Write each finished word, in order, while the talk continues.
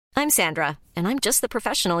I'm Sandra, and I'm just the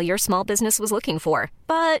professional your small business was looking for.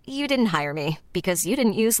 But you didn't hire me because you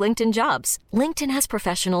didn't use LinkedIn Jobs. LinkedIn has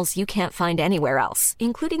professionals you can't find anywhere else,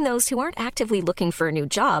 including those who aren't actively looking for a new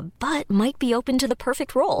job, but might be open to the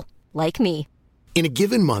perfect role, like me. In a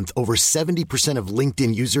given month, over 70% of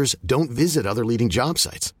LinkedIn users don't visit other leading job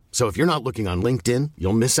sites. So if you're not looking on LinkedIn,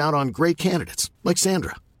 you'll miss out on great candidates like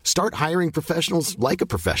Sandra. Start hiring professionals like a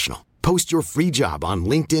professional. Post your free job on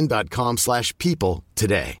linkedin.com/people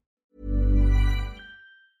today.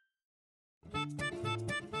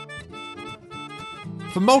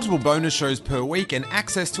 For multiple bonus shows per week and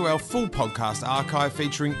access to our full podcast archive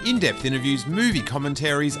featuring in-depth interviews, movie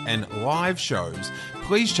commentaries, and live shows,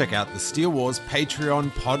 please check out the Steele Wars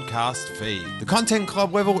Patreon podcast feed. The Content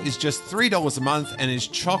Club level is just $3 a month and is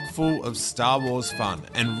chock full of Star Wars fun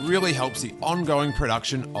and really helps the ongoing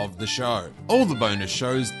production of the show. All the bonus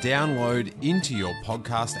shows download into your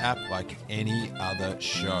podcast app like any other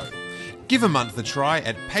show. Give a month a try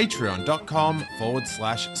at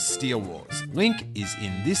patreon.com/Steele Wars. Link is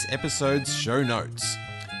in this episode's show notes.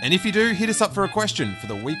 And if you do, hit us up for a question for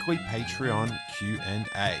the weekly Patreon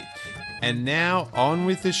Q&A. And now, on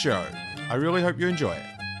with the show. I really hope you enjoy it.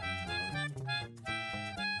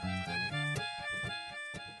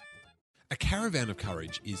 A Caravan of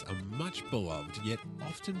Courage is a much beloved yet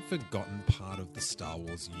often forgotten part of the Star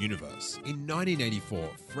Wars universe. In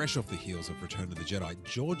 1984, fresh off the heels of Return of the Jedi,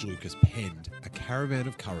 George Lucas penned A Caravan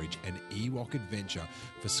of Courage, an Ewok adventure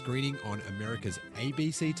for screening on America's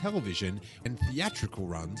ABC television and theatrical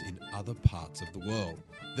runs in other parts of the world.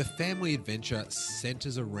 The family adventure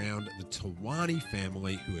centers around the Tawani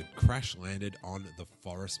family who had crash-landed on the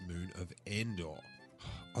forest moon of Endor.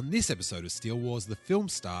 On this episode of Steele Wars, the film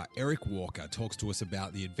star Eric Walker talks to us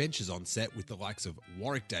about the adventures on set with the likes of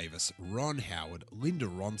Warwick Davis, Ron Howard, Linda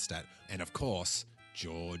Ronstadt, and of course,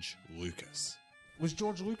 George Lucas. Was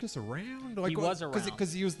George Lucas around? He was around.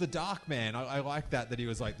 Because he was the Dark Man. I like that he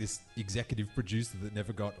was like this executive producer that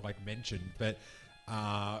never got mentioned. But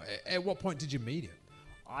at what point did you meet him?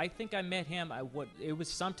 I think I met him. It was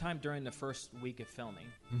sometime during the first week of filming.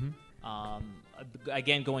 Mm-hmm.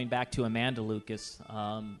 Again, going back to Amanda Lucas,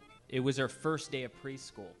 it was her first day of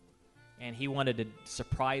preschool, and he wanted to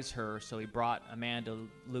surprise her, so he brought Amanda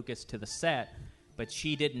Lucas to the set, but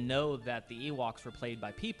she didn't know that the Ewoks were played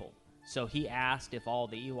by people. So he asked if all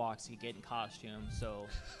the Ewoks could get in costume so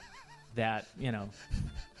that,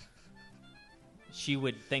 she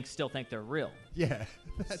would still think they're real. Yeah.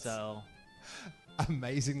 That's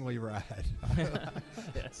amazingly rad.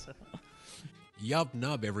 Yes. Yub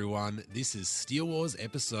nub, everyone. This is Steele Wars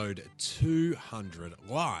episode 200,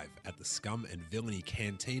 live at the Scum and Villainy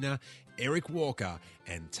Cantina, Eric Walker,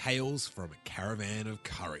 and Tales from a Caravan of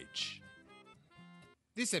Courage.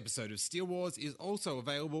 This episode of Steele Wars is also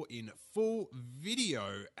available in full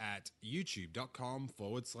video at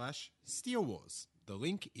youtube.com/Steele Wars. The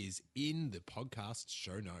link is in the podcast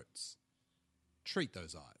show notes. Treat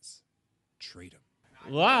those eyes. Treat them.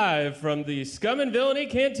 Live from the Scum and Villainy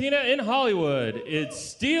Cantina in Hollywood, it's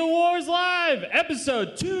Steele Wars Live,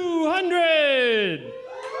 episode 200!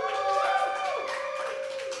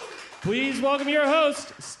 Please welcome your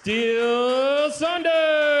host, Steele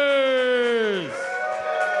Saunders!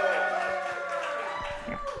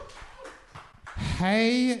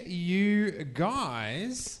 Hey, you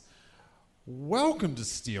guys. Welcome to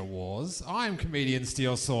Steele Wars. I am comedian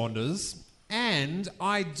Steele Saunders. And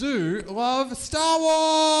I do love Star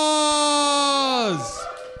Wars!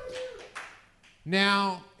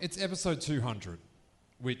 Now, it's episode 200,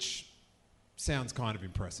 which sounds kind of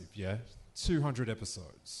impressive, yeah? 200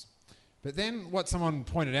 episodes. But then what someone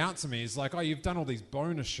pointed out to me is like, oh, you've done all these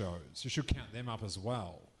bonus shows. You should count them up as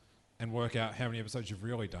well and work out how many episodes you've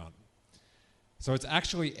really done. So it's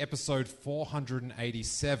actually episode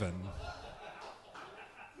 487...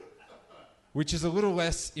 which is a little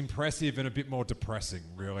less impressive and a bit more depressing,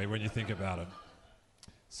 really, when you think about it.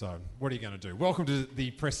 So, what are you going to do? Welcome to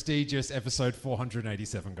the prestigious episode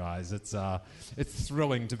 487, guys. It's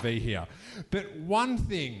thrilling to be here. But one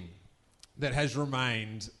thing that has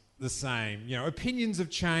remained the same, opinions have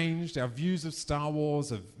changed, our views of Star Wars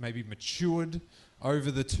have maybe matured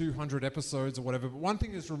over the 200 episodes or whatever, but one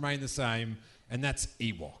thing has remained the same, and that's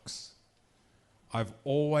Ewoks. I've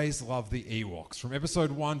always loved the Ewoks. From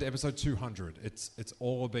episode 1 to episode 200, it's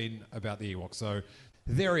all been about the Ewoks. So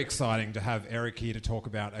very exciting to have Eric here to talk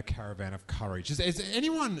about A Caravan of Courage. Has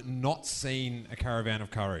anyone not seen A Caravan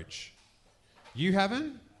of Courage? You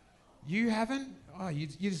haven't? You haven't? Oh, you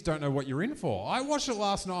just don't know what you're in for. I watched it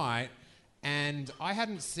last night, and I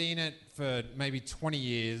hadn't seen it for maybe 20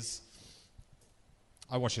 years.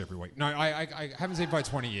 I watch it every week. No, I haven't seen it for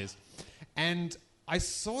 20 years. And I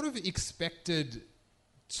sort of expected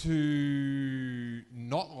to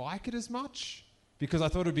not like it as much because I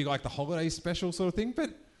thought it'd be like the holiday special sort of thing, but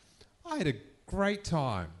I had a great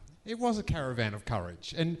time. It was a caravan of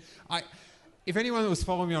courage. And if anyone that was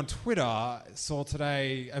following me on Twitter saw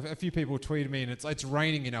today, a few people tweeted me and it's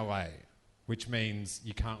raining in LA, which means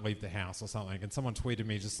you can't leave the house or something. And someone tweeted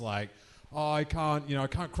me just like, oh, I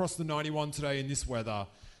can't cross the 91 today in this weather.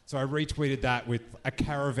 So I retweeted that with a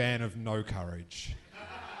caravan of no courage.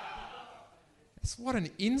 It's what an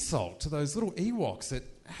insult to those little Ewoks that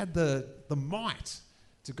had the might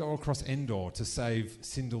to go across Endor to save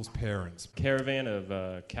Sindel's parents. Caravan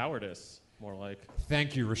of cowardice, more like.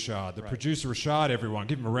 Thank you, Rashad. The producer, Rashad, everyone.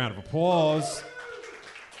 Give him a round of applause.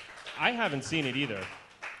 I haven't seen it either.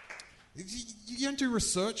 You don't do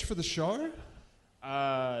research for the show?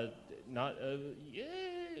 No.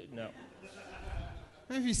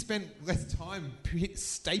 Maybe you spent less time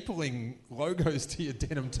stapling logos to your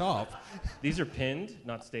denim top. These are pinned,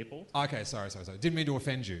 not stapled. Okay, sorry. Didn't mean to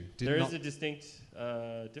offend you. There is a distinct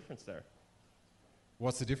difference there.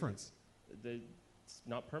 What's the difference? It's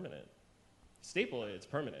not permanent. Staple it, it's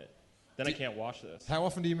permanent. Then I can't wash this. How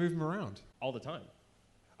often do you move them around? All the time.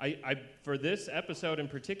 I for this episode in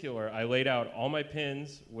particular, I laid out all my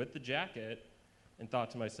pins with the jacket and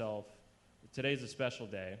thought to myself, today's a special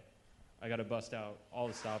day. I got to bust out all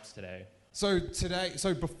the stops today. So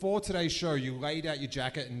before today's show, you laid out your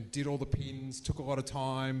jacket and did all the pins, took a lot of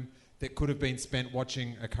time that could have been spent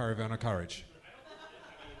watching a Caravan of Courage.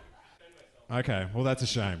 Okay, well, that's a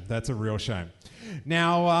shame. That's a real shame.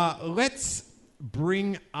 Now, let's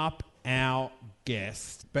bring up our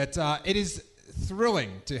guest. But it is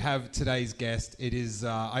thrilling to have today's guest. It is,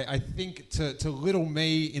 I think, to little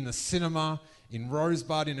me in the cinema in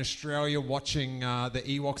Rosebud in Australia watching the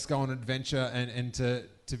Ewoks go on an adventure and to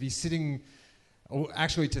be sitting, or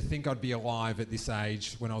actually to think I'd be alive at this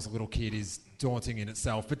age when I was a little kid is daunting in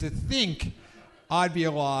itself. But to think I'd be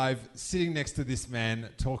alive sitting next to this man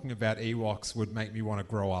talking about Ewoks would make me want to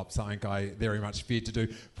grow up, something I very much feared to do.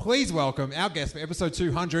 Please welcome our guest for episode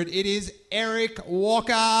 200. It is Eric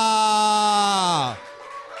Walker.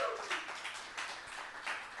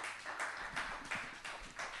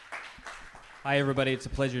 Hi, everybody. It's a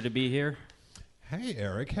pleasure to be here. Hey,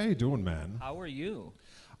 Eric. How you doing, man? How are you?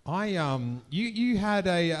 You had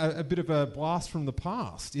a bit of a blast from the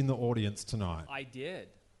past in the audience tonight. I did,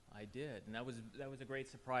 and that was a great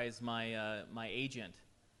surprise. My agent,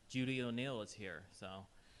 Judy O'Neill, is here. So,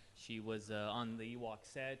 she was on the Ewok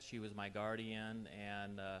set. She was my guardian,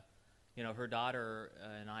 and her daughter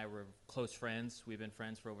and I were close friends. We've been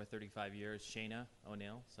friends for over 35 years. Shayna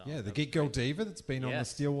O'Neill. So yeah, the Geek Girl Diva that's been on the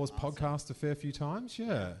Steele Wars podcast a fair few times.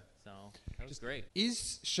 Yeah. So that was great.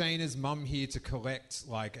 Is Shayna's mum here to collect?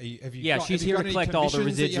 Like, have you? Yeah, she's here to collect all the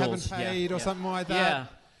residuals that you haven't paid or something like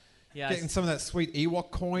that. Yeah. Getting some of that sweet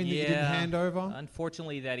Ewok coin that you didn't hand over.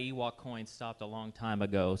 Unfortunately, that Ewok coin stopped a long time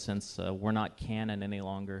ago since we're not canon any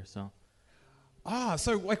longer. So.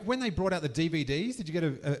 So like when they brought out the DVDs, did you get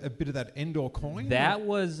a bit of that Endor coin? That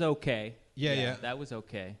was okay. Yeah. That was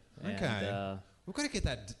okay. Okay. And, we've got to get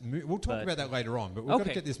that. We'll talk about that later on, but we've got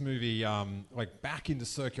to get this movie back into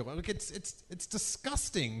circular. Look, it's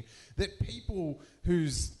disgusting that people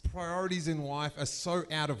whose priorities in life are so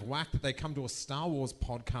out of whack that they come to a Star Wars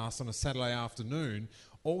podcast on a Saturday afternoon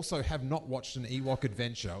also have not watched an Ewok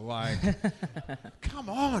adventure. Like, come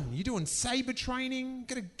on, you're doing saber training.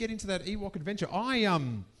 Got to get into that Ewok adventure.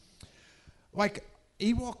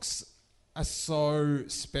 Ewoks are so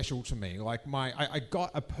special to me. Like I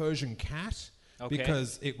got a Persian cat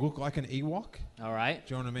because it looked like an Ewok. All right.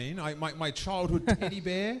 Do you know what I mean? My childhood teddy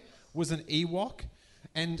bear was an Ewok,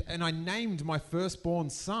 and I named my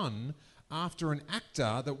firstborn son after an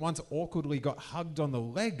actor that once awkwardly got hugged on the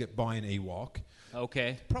leg by an Ewok.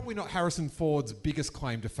 Okay. Probably not Harrison Ford's biggest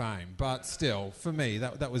claim to fame, but still, for me,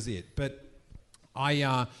 that was it. But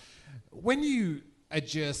when you are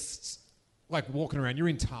just like walking around, you're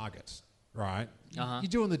in Target, right? Uh-huh. You're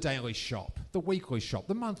doing the daily shop, the weekly shop,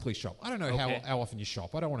 the monthly shop. I don't know how often you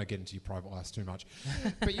shop. I don't want to get into your private life too much.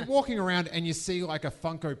 But you're walking around and you see like a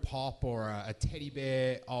Funko Pop or a teddy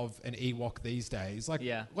bear of an Ewok these days. Like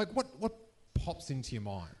what pops into your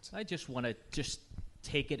mind? I just want to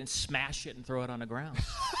take it and smash it and throw it on the ground.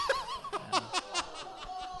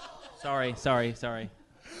 Sorry.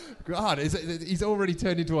 God, he's already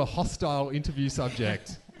turned into a hostile interview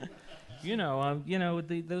subject. Those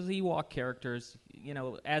Ewok characters,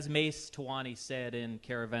 as Mace Tawani said in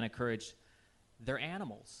Caravan of Courage, they're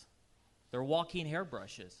animals. They're walking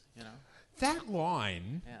hairbrushes, That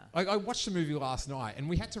line, I watched the movie last night and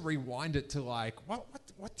we had to rewind it to like,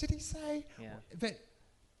 what did he say? Yeah. That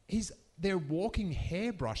they're walking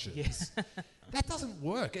hairbrushes. Yes. That doesn't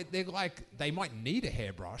work. They're like, they might need a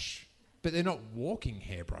hairbrush, but they're not walking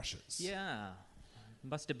hairbrushes. Yeah.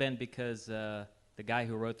 Must have been because the guy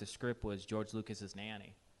who wrote the script was George Lucas's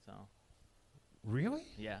nanny. So, Really?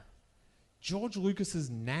 yeah. George Lucas's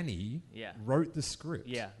nanny Yeah. wrote the script.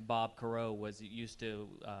 Yeah, Bob Careau used to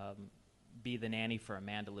be the nanny for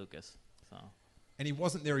Amanda Lucas. So, And he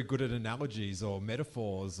wasn't very good at analogies or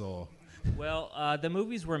metaphors or... well, the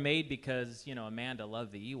movies were made because Amanda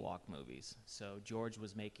loved the Ewok movies. So George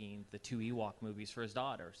was making the 2 Ewok movies for his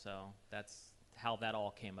daughter. So that's how that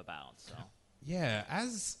all came about. So Yeah,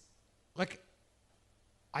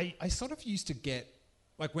 I sort of used to get,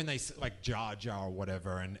 like when they, like Jar Jar or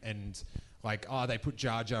whatever, and like, oh, they put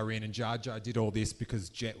Jar Jar in, and Jar Jar did all this because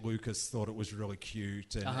Jet Lucas thought it was really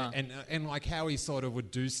cute, and like how he sort of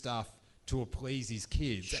would do stuff to please his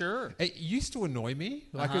kids. Sure. It used to annoy me.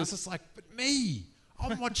 Like, it was just like, but me,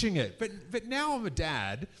 I'm watching it. But now I'm a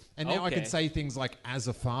dad, and now I can Okay. say things like, as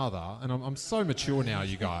a father, and I'm so mature now,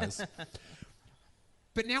 you guys.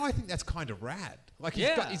 But now I think that's kind of rad. Like,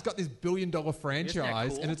 he's got this $1 billion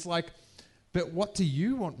franchise, cool? and it's like, but what do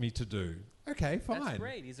you want me to do? Okay, fine. that's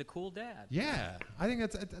great. He's a cool dad. Yeah, I think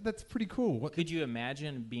that's pretty cool. What, Could you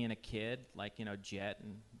imagine being a kid like Jet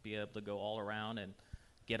and be able to go all around and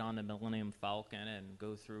get on the Millennium Falcon and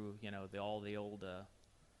go through all the old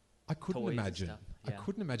I couldn't toys and imagine. stuff. I Yeah.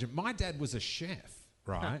 couldn't imagine. My dad was a chef,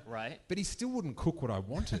 right? Right. But he still wouldn't cook what I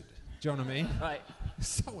wanted. Do you know what I mean? Right.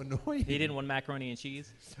 So annoying. He didn't want macaroni and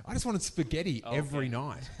cheese. I just wanted spaghetti Okay. every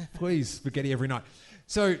night. Please, spaghetti every night.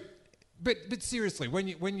 So, but seriously,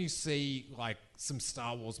 when you see like some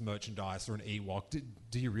Star Wars merchandise or an Ewok,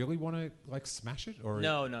 do you really want to like smash it or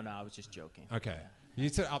No. I was just joking. Okay, you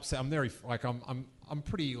need to upset. I'm very like I'm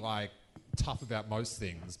pretty like tough about most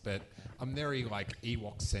things, but I'm very like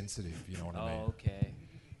Ewok sensitive. You know what I mean? Oh, okay.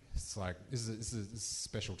 It's like this is a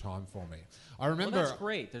special time for me. I Well, remember. that's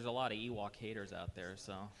great. There's a lot of Ewok haters out there,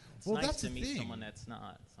 so it's Well, nice that's to the meet thing. someone that's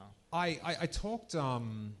not. So I talked.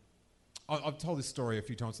 I've told this story a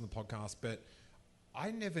few times on the podcast, but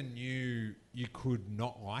I never knew you could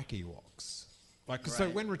not like Ewoks. Like, so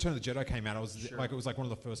Right. when Return of the Jedi came out, it was Sure. like one of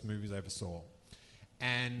the first movies I ever saw,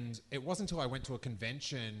 and it wasn't until I went to a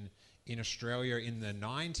convention in Australia in the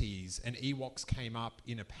 90s, and Ewoks came up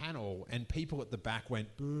in a panel, and people at the back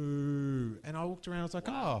went boo, and I looked around, I was like,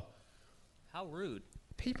 Wow. oh, how rude.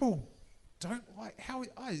 people don't like how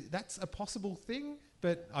that's a possible thing,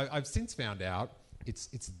 but I've since found out it's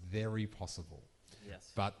very possible.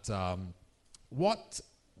 Yes. But what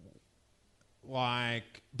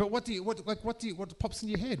pops in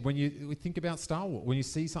your head when you think about Star Wars? When you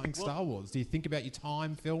see something Star Wars, do you think about your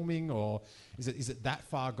time filming, or is it that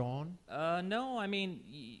far gone? No, I mean,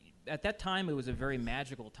 at that time it was a very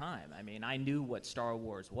magical time. I mean, I knew what Star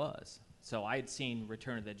Wars was, so I had seen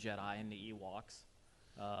Return of the Jedi and the Ewoks.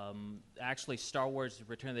 Actually, Star Wars: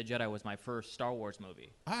 Return of the Jedi was my first Star Wars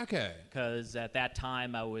movie. Okay. Because at that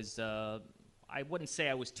time I was, I wouldn't say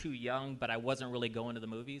I was too young, but I wasn't really going to the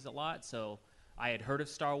movies a lot, so I had heard of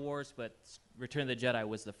Star Wars, but Return of the Jedi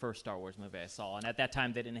was the first Star Wars movie I saw, and at that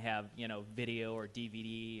time they didn't have, video or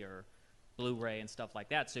DVD or Blu-ray and stuff like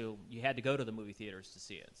that, so you had to go to the movie theaters to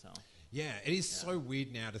see it, so. Yeah, it is so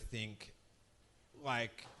weird now to think,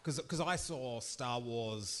 like, because I saw Star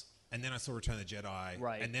Wars and then I saw Return of the Jedi,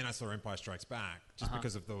 Right. and then I saw Empire Strikes Back, just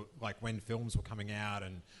because of the when films were coming out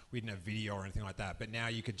and we didn't have video or anything like that. But now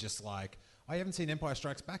you could just like, I haven't seen Empire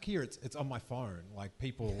Strikes Back here. It's on my phone. Like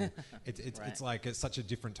people, it's Right. like it's such a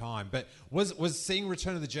different time. But was seeing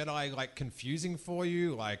Return of the Jedi like confusing for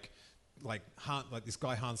you? Like this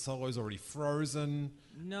guy Han Solo's already frozen.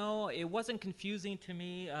 No, it wasn't confusing to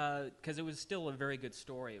me because it was still a very good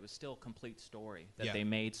story. It was still a complete story that Yeah. they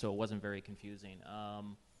made, so it wasn't very confusing.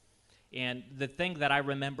 And the thing that I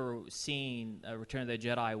remember seeing Return of the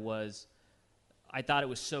Jedi was I thought it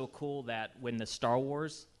was so cool that when the Star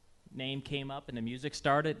Wars name came up and the music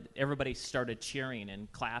started, everybody started cheering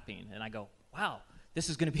and clapping. And I go, wow, this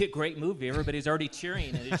is going to be a great movie. Everybody's already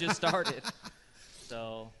cheering, and it just started.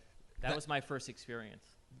 So that was my first experience.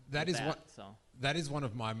 That with is what. So. That is one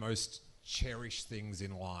of my most cherished things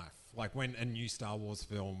in life. Like when a new Star Wars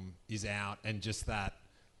film is out and just that,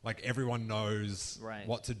 like everyone knows Right.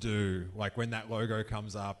 what to do. Like when that logo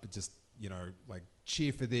comes up, it just, like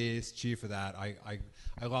cheer for this, cheer for that. I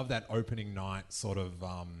love that opening night sort of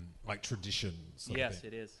like tradition. Sort of Yes,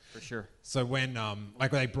 thing. it is, for sure. So when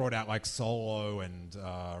like they brought out like Solo and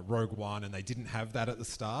Rogue One and they didn't have that at the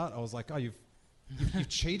start, I was like, oh, you've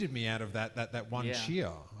cheated me out of that one Yeah.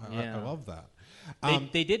 cheer. I Yeah. love that.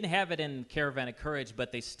 They didn't have it in Caravan of Courage,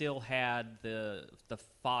 but they still had the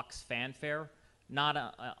Fox fanfare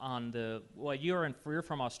Not on the. Well, you're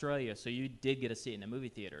from Australia, so you did get to see it in the movie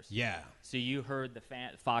theaters. Yeah. So you heard the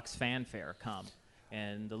Fox fanfare come,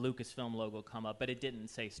 and the Lucasfilm logo come up, but it didn't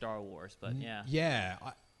say Star Wars. But yeah. Yeah.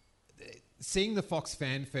 Seeing the Fox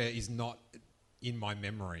fanfare is not in my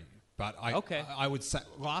memory. But I would say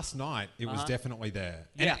last night it was definitely there.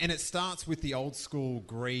 Yeah. And it starts with the old school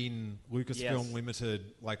green Lucasfilm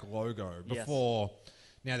Limited logo before.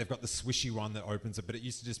 Now they've got the swishy one that opens it, but it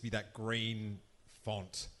used to just be that green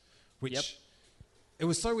font, which it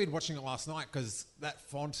was so weird watching it last night because that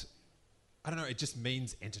font, I don't know, it just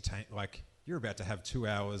means entertain. Like you're about to have 2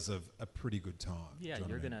 hours of a pretty good time. Yeah,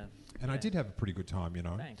 you're gonna. And I did have a pretty good time, you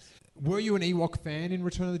know. Thanks. Were you an Ewok fan in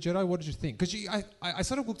Return of the Jedi? What did you think? Because I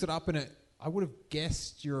sort of looked it up and I would have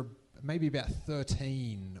guessed you're maybe about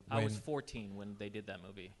 13. I was 14 when they did that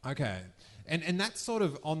movie. Okay. And that's sort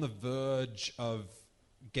of on the verge of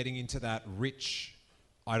getting into that rich,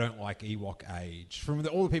 I don't like Ewok age. From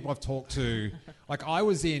all the people I've talked to, like I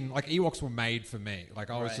was in, like Ewoks were made for me.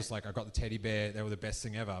 Like I was just like, I got the teddy bear, they were the best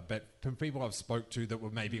thing ever. But from people I've spoke to that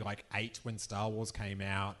were maybe like 8 when Star Wars came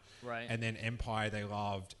out, and then Empire they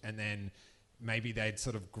loved, and then maybe they'd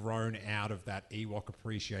sort of grown out of that Ewok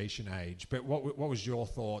appreciation age. But what was your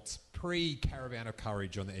thoughts pre-Caravan of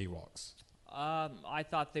Courage on the Ewoks? I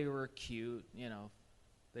thought they were cute. You know,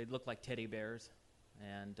 they looked like teddy bears.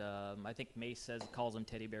 And I think Mace calls them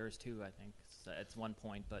teddy bears too. I think at one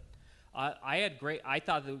point, but I had great. I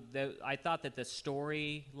thought that the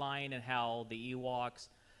storyline and how the Ewoks,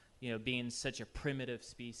 you know, being such a primitive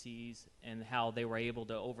species and how they were able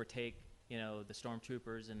to overtake, you know, the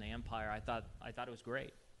stormtroopers and the Empire. I thought it was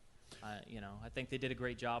great. You know, I think they did a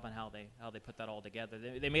great job on how they put that all together.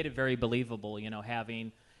 They made it very believable. You know,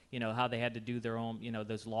 having, you know, how they had to do their own, you know,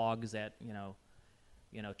 those logs that, you know,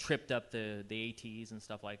 tripped up the ATs and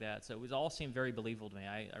stuff like that. So it all seemed very believable to me.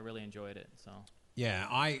 I really enjoyed it. So yeah,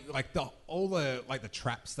 I like all the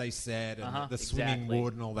traps they set and the swimming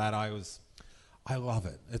wood and all that. I love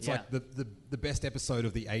it. It's like the best episode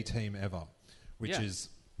of the A-Team ever, which is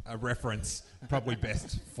a reference probably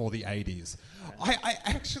best for the 80s. I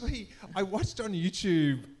actually watched on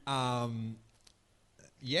YouTube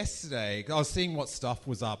yesterday. I was seeing what stuff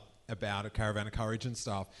was up about a Caravan of Courage and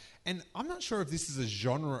stuff. And I'm not sure if this is a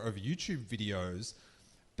genre of YouTube videos,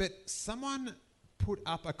 but someone put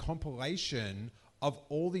up a compilation of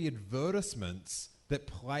all the advertisements that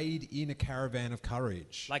played in a Caravan of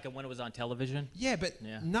Courage. Like when it was on television? Yeah, but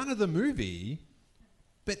none of the movie,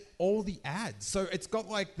 but all the ads. So it's got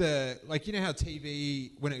like you know how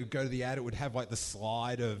TV, when it would go to the ad, it would have like the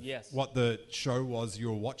slide of what the show was you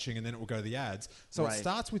were watching, and then it would go to the ads. So it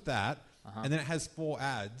starts with that, and then it has 4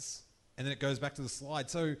 ads, and then it goes back to the slide.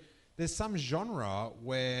 So there's some genre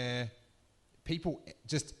where people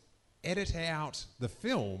just edit out the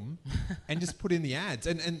film and just put in the ads.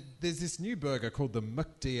 And there's this new burger called the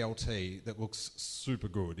McDLT that looks super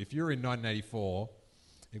good. If you're in 1984,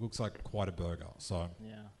 it looks like quite a burger. So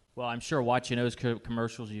yeah. Well, I'm sure watching those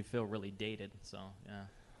commercials, you feel really dated. So yeah.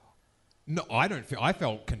 No, I don't feel. I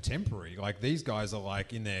felt contemporary. Like these guys are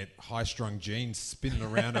like in their high-strung jeans spinning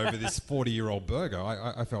around over this 40-year-old burger.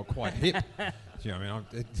 I felt quite hip. You know, I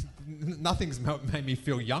mean, nothing's made me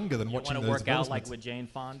feel younger than watching those. You want to work out like with Jane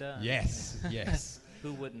Fonda? Yes, yes.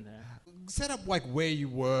 Who wouldn't? Set up like where you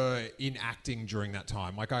were in acting during that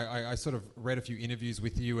time. Like I sort of read a few interviews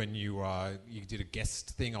with you, and you did a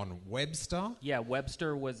guest thing on Webster. Yeah,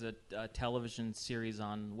 Webster was a television series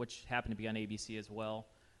which happened to be on ABC as well.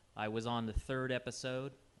 I was on the 3rd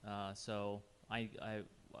episode, so I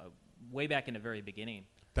way back in the very beginning.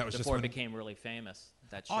 That was before it became really famous.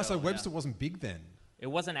 That show. Oh, so Webster wasn't big then. It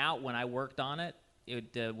wasn't out when I worked on it.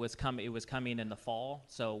 It was coming in the fall.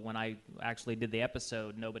 So when I actually did the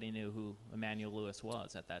episode, nobody knew who Emmanuel Lewis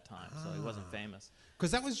was at that time. So he wasn't famous.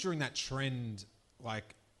 Because that was during that trend,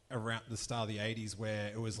 like around the start of the 80s,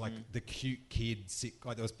 where it was like the cute kid,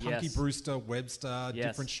 like there was Punky Brewster, Webster,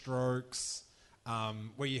 Different Strokes.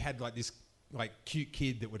 Where you had like this like cute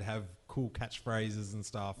kid that would have cool catchphrases and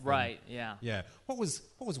stuff. Right, yeah. Yeah. What was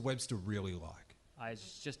Webster really like? I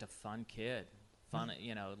was just a fun kid. Fun,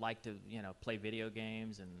 you know, liked to, you know, play video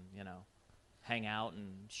games and, you know, hang out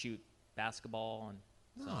and shoot basketball.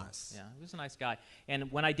 And nice. So, yeah, he was a nice guy.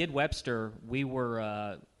 And when I did Webster, we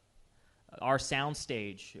were, our sound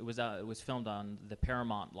stage, it was filmed on the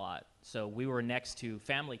Paramount lot. So we were next to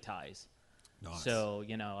Family Ties. Nice. So,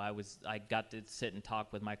 you know, I got to sit and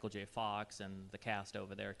talk with Michael J. Fox and the cast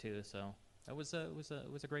over there too. So it was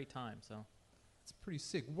a great time. So it's pretty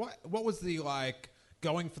sick. What was the like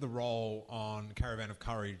going for the role on Caravan of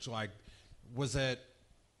Courage? Like, was it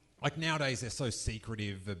like nowadays they're so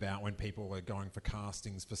secretive about when people are going for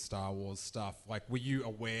castings for Star Wars stuff. Like, were you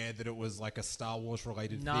aware that it was like a Star Wars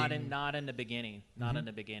related thing? Not in the beginning. Not in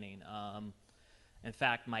the beginning. In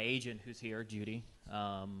fact, my agent, who's here, Judy,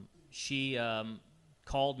 she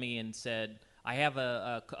called me and said, I have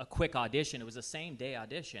a quick audition. It was a same-day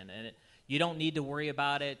audition, and you don't need to worry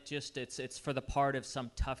about it. Just it's for the part of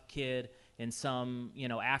some tough kid in some,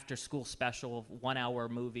 after-school special, 1-hour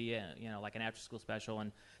movie, like an after-school special,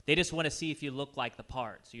 and they just want to see if you look like the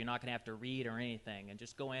part. So you're not going to have to read or anything, and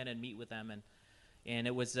just go in and meet with them. And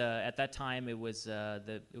it was at that time it was at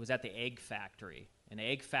the Egg Factory. And the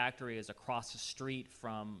Egg Factory is across the street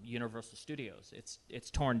from Universal Studios.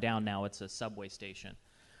 It's torn down now. It's a subway station.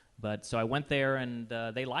 But so I went there, and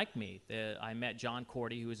they liked me. I met John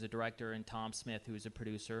Cordy, who was the director, and Tom Smith, who was a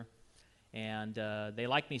producer. And they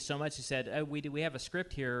liked me so much, he said, we have a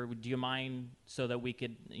script here. Do you mind so that we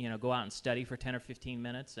could go out and study for 10 or 15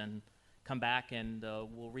 minutes and come back and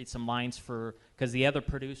we'll read some lines because the other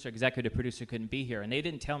executive producer couldn't be here. And they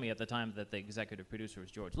didn't tell me at the time that the executive producer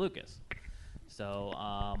was George Lucas. So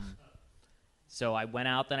so I went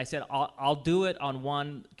out, then I said, I'll do it on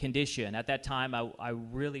one condition. At that time, I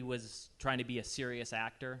really was trying to be a serious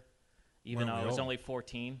actor, even though I was only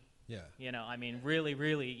 14. Yeah. Really,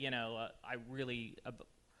 really, I really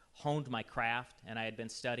honed my craft, and I had been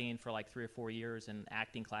studying for like 3 or 4 years in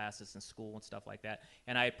acting classes in school and stuff like that,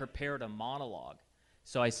 and I had prepared a monologue.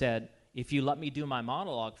 So I said, if you let me do my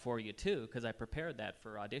monologue for you too, because I prepared that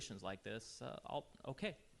for auditions like this,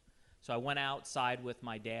 okay. So I went outside with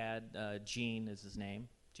my dad, Gene is his name,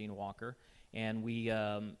 Gene Walker, and we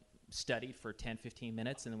studied for 10, 15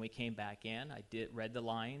 minutes, and then we came back in. I read the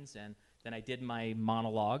lines, and then I did my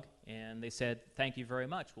monologue, and they said, thank you very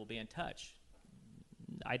much, we'll be in touch.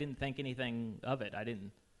 I didn't think anything of it. I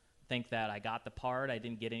didn't think that I got the part. I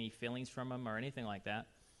didn't get any feelings from them or anything like that.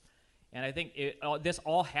 And I think this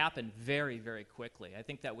all happened very, very quickly. I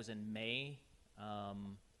think that was in May.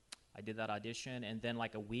 I did that audition, and then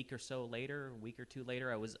like a week or two later,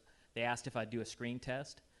 they asked if I'd do a screen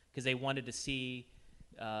test, because they wanted to see,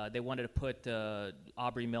 they wanted to put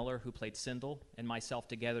Aubrey Miller, who played Sindel, and myself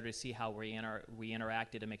together to see how we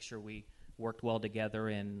interacted, to make sure we worked well together,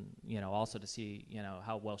 and also to see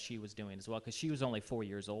how well she was doing as well, because she was only 4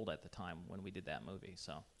 years old at the time when we did that movie,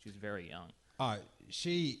 so she was very young.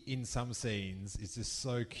 She in some scenes is just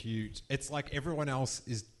so cute. It's like everyone else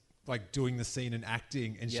is like doing the scene and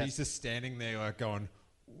acting, and she's just standing there like going,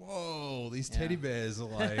 whoa, these teddy bears are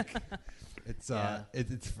like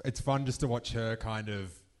it's fun just to watch her kind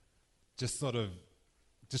of just sort of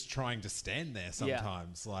just trying to stand there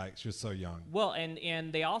sometimes. Like, she was so young. Well,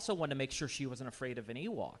 and they also wanted to make sure she wasn't afraid of an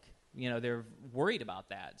Ewok. They're worried about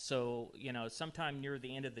that. So, sometime near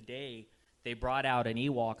the end of the day, they brought out an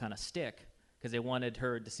Ewok on a stick because they wanted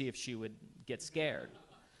her to see if she would get scared.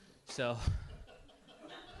 So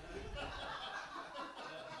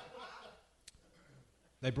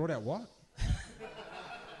they brought out what?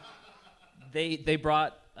 They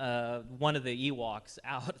brought one of the Ewoks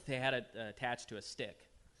out. They had it attached to a stick.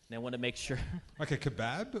 They wanted to make sure. Like a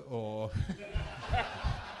kebab, or?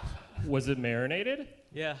 Was it marinated?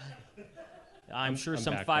 Yeah. I'm sure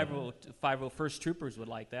some 501st troopers would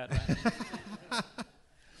like that, right?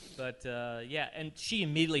 But, and she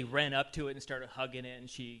immediately ran up to it and started hugging it, and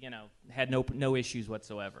she, had no issues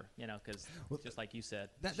whatsoever, because just like you said,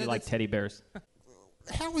 she liked teddy bears.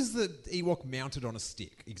 How was the Ewok mounted on a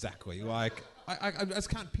stick, exactly? Like, I just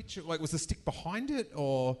can't picture, like, was the stick behind it,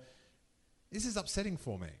 or... This is upsetting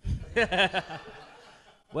for me.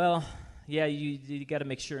 Well, yeah, you got to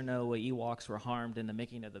make sure no Ewoks were harmed in the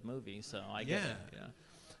making of the movie, so I get it.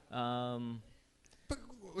 Yeah. But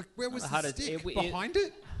where was the stick? Behind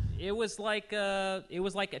it? It was like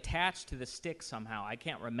attached to the stick somehow. I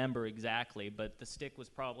can't remember exactly, but the stick was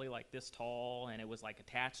probably like this tall, and it was like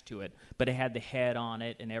attached to it. But it had the head on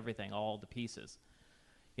it and everything, all the pieces.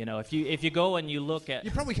 If you go and you look at,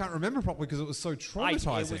 you probably can't remember properly because it was so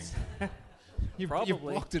traumatizing. You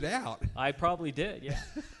blocked it out. I probably did, yeah.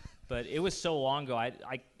 But it was so long ago.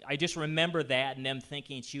 I just remember that and them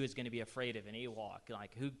thinking she was going to be afraid of an Ewok.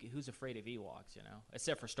 Like, who's afraid of Ewoks,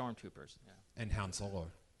 Except for stormtroopers. Yeah. And Han Solo.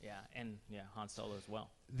 Yeah, and Han Solo as well.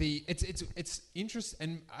 It's interesting,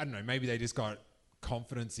 and I don't know, maybe they just got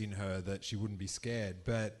confidence in her that she wouldn't be scared,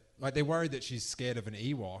 but like they're worried that she's scared of an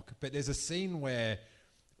Ewok. But there's a scene where,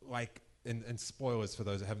 like, and spoilers for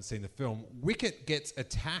those that haven't seen the film, Wicket gets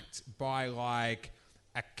attacked by like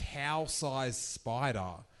a cow-sized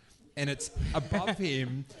spider, and it's above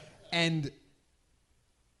him, and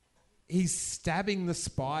he's stabbing the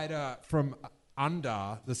spider from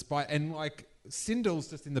under the spider, and like Cindel's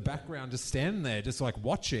just in the background, just standing there, just like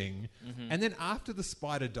watching. And then after the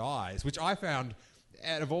spider dies, which I found,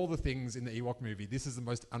 out of all the things in the Ewok movie, this is the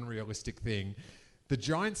most unrealistic thing. The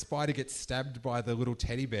giant spider gets stabbed by the little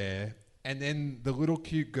teddy bear, and then the little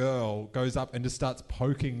cute girl goes up and just starts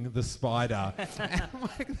poking the spider. And I'm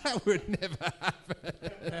like, that would never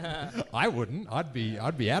happen. I wouldn't. I'd be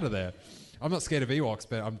out of there. I'm not scared of Ewoks,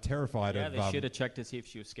 but I'm terrified of... Yeah, they should have checked to see if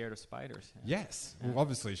she was scared of spiders. Yes. Yeah. Well,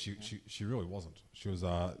 obviously, she really wasn't. She was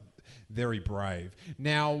very brave.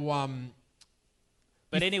 Now...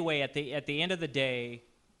 but anyway, at the end of the day,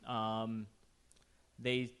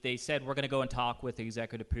 they said, we're going to go and talk with the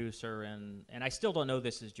executive producer, and I still don't know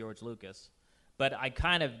this is George Lucas, but I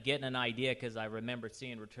kind of getting an idea because I remember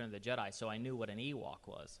seeing Return of the Jedi, so I knew what an Ewok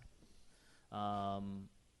was.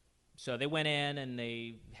 So they went in and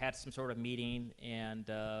they had some sort of meeting, and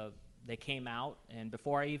they came out. And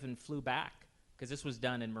before I even flew back, because this was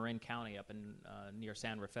done in Marin County up in near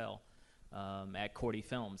San Rafael at Cordy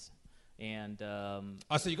Films. And so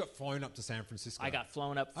you got flown up to San Francisco? I got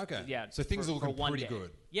flown up. Okay. Yeah. So things are looking pretty good.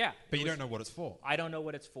 Yeah. But you don't know what it's for. I don't know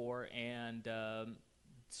what it's for, and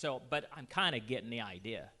but I'm kind of getting the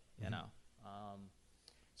idea, you know.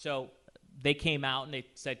 So they came out and they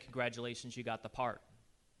said, "Congratulations, you got the part."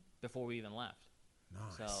 Before we even left.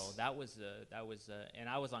 Nice. So that was, and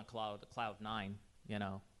I was on cloud 9, you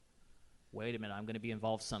know. Wait a minute, I'm going to be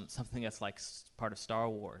involved something that's like part of Star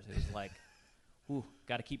Wars. It was like, ooh,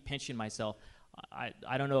 got to keep pinching myself.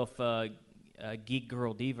 I don't know if Geek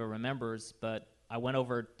Girl Diva remembers, but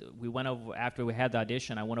we went over after we had the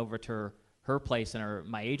audition. I went over to her place and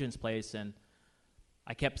my agent's place, and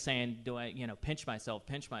I kept saying, pinch myself,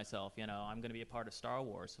 you know, I'm going to be a part of Star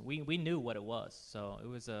Wars. We knew what it was, so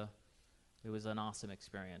it was an awesome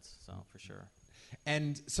experience, so for sure.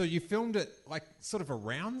 And so you filmed it like sort of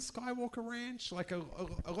around Skywalker Ranch? Like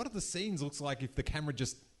a lot of the scenes looks like if the camera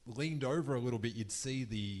just leaned over a little bit, you'd see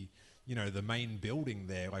the main building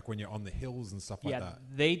there, like when you're on the hills and stuff like that.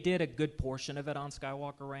 Yeah, they did a good portion of it on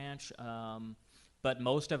Skywalker Ranch. But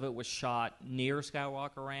most of it was shot near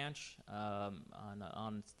Skywalker Ranch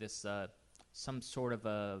on this some sort of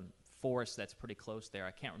a forest that's pretty close there.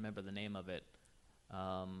 I can't remember the name of it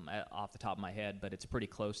off the top of my head, but it's pretty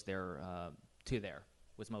close there to there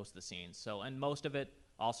was most of the scenes. So, and most of it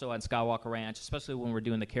also on Skywalker Ranch, especially when we're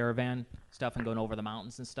doing the caravan stuff and going over the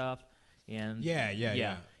mountains and stuff. And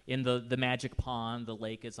yeah. In the Magic Pond, the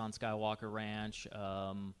lake is on Skywalker Ranch.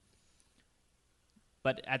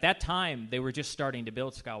 But at that time, they were just starting to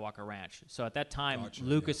build Skywalker Ranch. So at that time,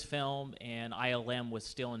 Lucasfilm and ILM was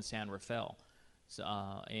still in San Rafael,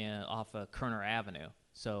 and off of Kerner Avenue.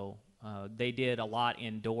 So they did a lot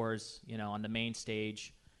indoors, on the main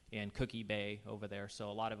stage in Cookie Bay over there. So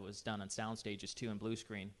a lot of it was done on sound stages too, and blue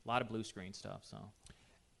screen. A lot of blue screen stuff. So.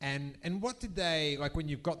 And what did they, like when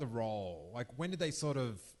you've got the role, like when did they sort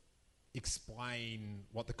of explain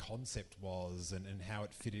what the concept was and how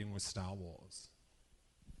it fit in with Star Wars?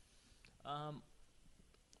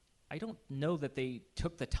 I don't know that they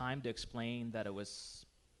took the time to explain that it was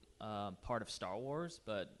part of Star Wars,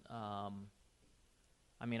 but I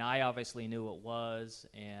obviously knew it was,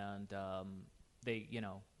 and I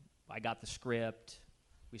got the script.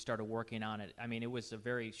 We started working on it. It was a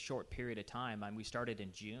very short period of time. We started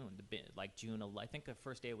in June, I think the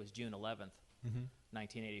first day was June 11th,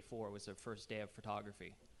 1984 was the first day of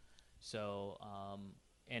photography. So,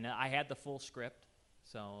 and I had the full script,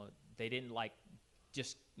 so they didn't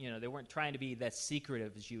they weren't trying to be that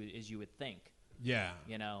secretive as you would think. Yeah.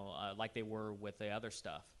 Like they were with the other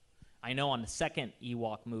stuff. I know on the second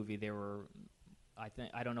Ewok movie they were,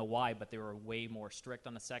 I don't know why, but they were way more strict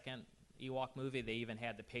on the second Ewok movie. They even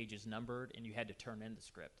had the pages numbered, and you had to turn in the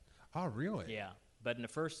script. Oh, really? Yeah, but in the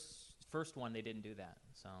first one, they didn't do that.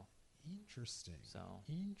 So interesting.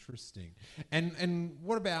 Interesting. And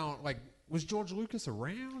what about was George Lucas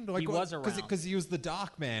around? He was around because he was the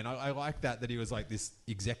Dark Man. I like that he was like this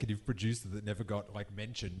executive producer that never got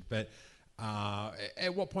mentioned. But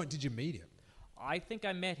at what point did you meet him? I think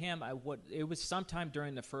I met him. It was sometime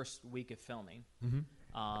during the first week of filming.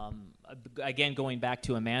 Again, going back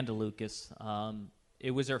to Amanda Lucas,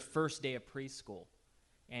 it was her first day of preschool,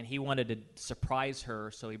 and he wanted to surprise her,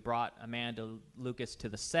 so he brought Amanda Lucas to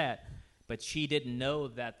the set, but she didn't know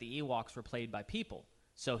that the Ewoks were played by people.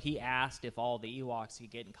 So he asked if all the Ewoks could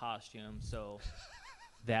get in costume so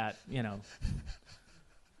that,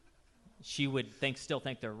 she would still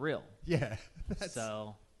think they're real. Yeah. That's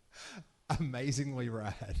amazingly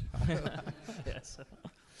rad. Yes.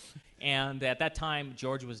 And at that time,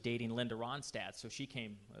 George was dating Linda Ronstadt, so she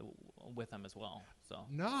came with him as well. So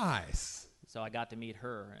nice. So I got to meet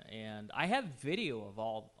her, and I have video of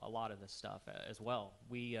a lot of this stuff as well.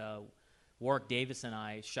 Warwick Davis and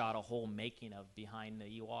I shot a whole making of behind the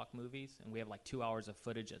Ewok movies, and we have like 2 hours of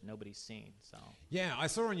footage that nobody's seen. So yeah, I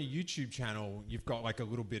saw on your YouTube channel you've got like a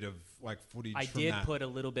little bit of like footage. I from did that. put a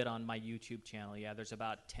little bit on my YouTube channel. Yeah, there's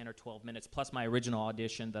about 10 or 12 minutes, plus my original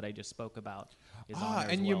audition that I just spoke about is on there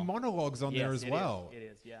as and well. your monologues on there as well. It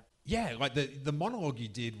is, yeah. Yeah, like the monologue you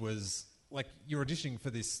did was like you're auditioning for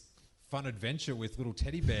this fun adventure with little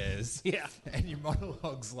teddy bears. Yeah. And your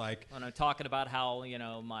monologue's like... When I'm talking about how,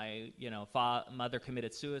 my, mother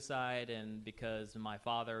committed suicide, and because my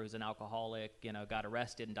father, who's an alcoholic, got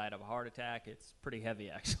arrested and died of a heart attack, it's pretty heavy,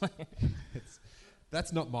 actually.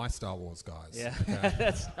 That's not my Star Wars, guys. Yeah, okay?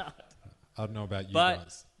 that's not. I don't know about you But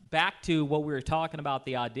guys. back to what we were talking about,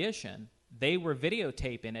 the audition, they were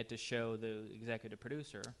videotaping it to show the executive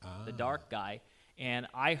producer, the dark guy, and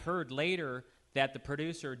I heard later that the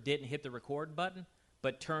producer didn't hit the record button,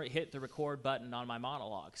 but hit the record button on my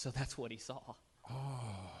monologue. So that's what he saw. Oh,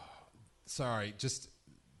 sorry. Just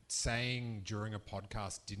saying during a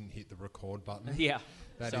podcast didn't hit the record button. Yeah.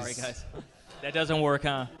 That Sorry, is- guys. That doesn't work,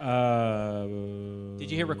 huh? Did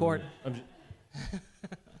you hit record? I'm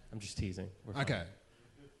just teasing. We're fine. Okay.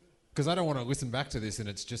 Because I don't want to listen back to this and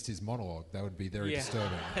it's just his monologue. That would be very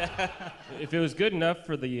disturbing. If it was good enough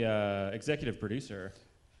for the executive producer.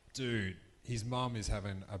 Dude, his mum is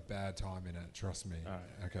having a bad time in it, trust me. All right.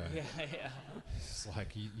 Okay. Yeah. It's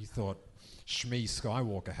like you thought Shmi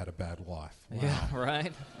Skywalker had a bad life. Wow. Yeah,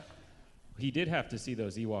 right? He did have to see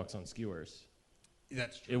those Ewoks on skewers.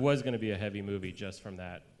 That's true. It was going to be a heavy movie just from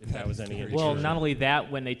that, if that was any very indication. Well, not only that,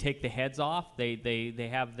 when they take the heads off, they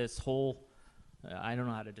have this whole, I don't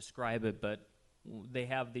know how to describe it, but they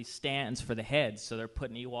have these stands for the heads, so they're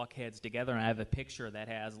putting Ewok heads together, and I have a picture that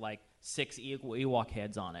has like 6 Ewok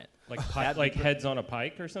heads on it. Like heads on a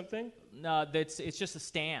pike or something? No, it's just a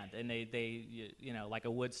stand, and they like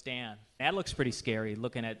a wood stand. That looks pretty scary,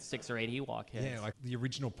 looking at 6 or 8 Ewok heads. Yeah, like the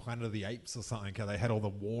original Planet of the Apes or something, how they had all the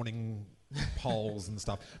warning poles and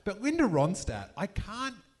stuff. But Linda Ronstadt,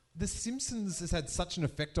 The Simpsons has had such an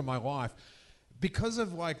effect on my life. Because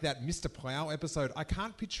of like that Mr. Plow episode, I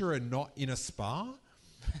can't picture her not in a spa.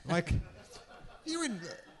 Like,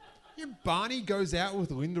 Barney goes out with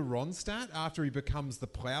Linda Ronstadt after he becomes the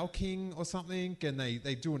Plow King or something, and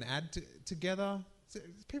they do an ad together. Has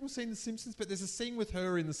people seen The Simpsons? But there's a scene with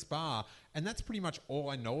her in the spa, and that's pretty much all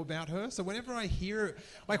I know about her. So whenever I hear,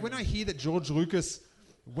 like when I hear that George Lucas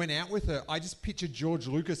went out with her, I just picture George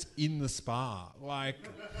Lucas in the spa. Like,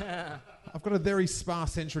 I've got a very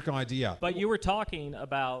spa-centric idea. But you were talking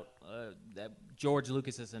about George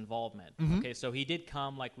Lucas's involvement. Mm-hmm. Okay, so he did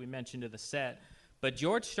come, like we mentioned, to the set. But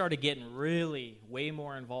George started getting really way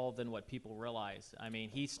more involved than what people realize. I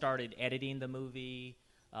mean, he started editing the movie.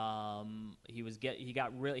 He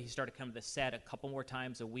started coming to the set a couple more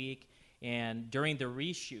times a week. And during the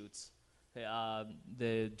reshoots,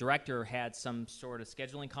 the director had some sort of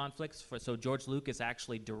scheduling conflicts, so George Lucas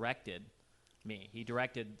actually directed me. He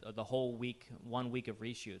directed the whole week, 1 week of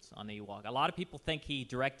reshoots on the Ewok. A lot of people think he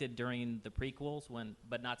directed during the prequels,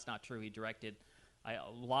 but that's not true. He directed a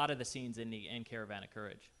lot of the scenes in Caravan of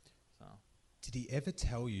Courage. So. Did he ever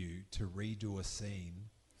tell you to redo a scene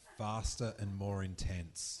faster and more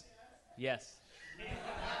intense? Yes.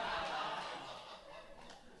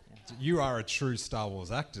 You are a true Star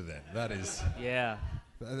Wars actor then. That is... Yeah.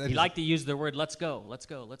 That He is- liked to use the word, let's go, let's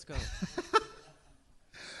go, let's go.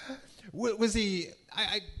 Was he...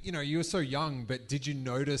 you were so young, but did you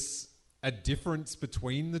notice a difference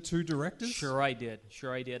between the two directors? Sure I did.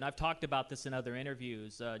 And I've talked about this in other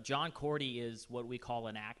interviews. John Cordy is what we call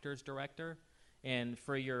an actor's director. And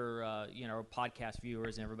for your podcast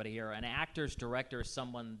viewers and everybody here, an actor's director is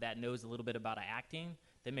someone that knows a little bit about acting.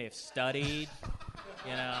 They may have studied,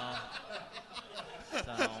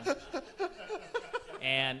 So,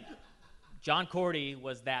 and John Cordy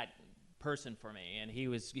was that person for me, and he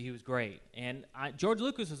was great. And George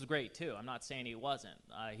Lucas was great too. I'm not saying he wasn't.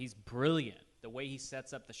 He's brilliant. The way he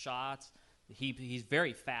sets up the shots, he's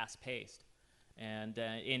very fast paced, and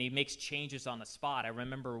he makes changes on the spot. I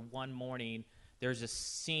remember one morning there's a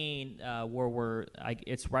scene where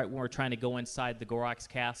it's right when we're trying to go inside the Gorax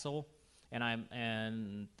castle,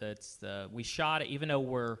 and we shot it even though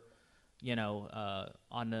we're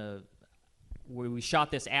we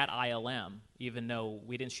shot this at ILM, even though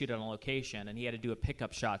we didn't shoot it on location, and he had to do a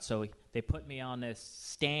pickup shot. So they put me on this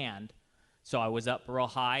stand, so I was up real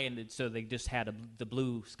high, and so they just had the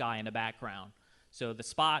blue sky in the background. So the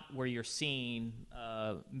spot where you're seeing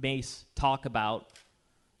Mace talk about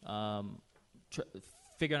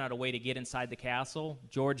figuring out a way to get inside the castle,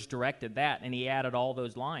 George directed that, and he added all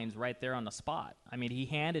those lines right there on the spot. I mean, he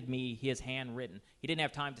handed me his handwritten. He didn't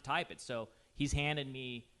have time to type it, so he's handed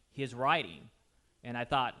me his writing. And I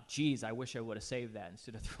thought, geez, I wish I would have saved that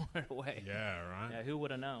instead of throwing it away. Yeah, right. Yeah, who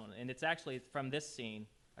would have known? And it's actually from this scene.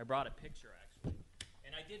 I brought a picture, actually.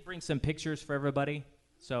 And I did bring some pictures for everybody,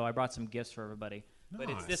 so I brought some gifts for everybody.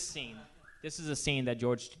 But it's this scene. This is a scene that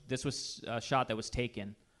this was a shot that was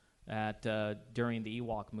taken at during the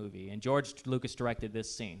Ewok movie, and George Lucas directed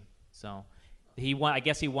this scene. So I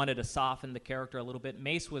guess he wanted to soften the character a little bit.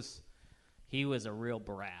 Mace was a real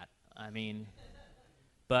brat. I mean,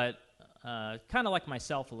 but kind of like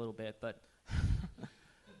myself a little bit, but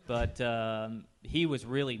he was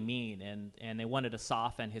really mean, and they wanted to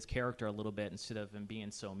soften his character a little bit instead of him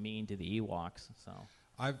being so mean to the Ewoks. So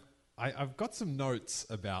I've got some notes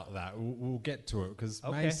about that. We'll get to it because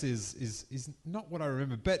Mace is not what I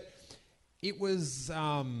remember, but it was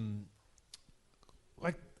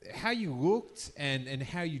like how you looked and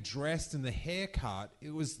how you dressed and the haircut.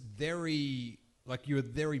 It was very like you were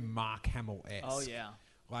very Mark Hamill-esque. Oh yeah,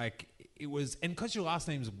 like it was, and because your last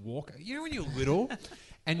name's Walker. You know when you're little.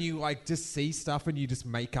 And you like just see stuff and you just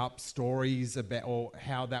make up stories about or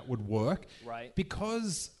how that would work. Right.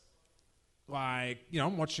 Because, like, you know,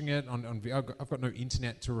 I'm watching it on I've got no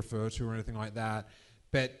internet to refer to or anything like that.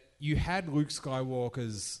 But you had Luke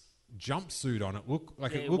Skywalker's jumpsuit on. It looked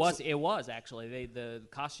like it was actually. The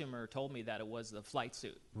costumer told me that it was the flight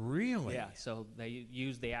suit. Really? Yeah. So they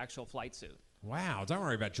used the actual flight suit. Wow. Don't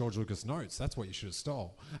worry about George Lucas' notes. That's what you should have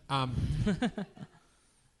stole.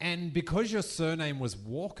 And because your surname was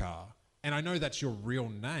Walker, and I know that's your real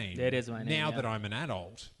name. It is my name, now yeah. that I'm an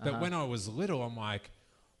adult. But when I was little, I'm like,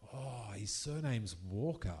 oh, his surname's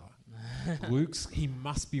Walker. He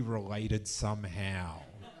must be related somehow.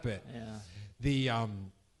 But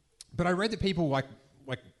but I read that people like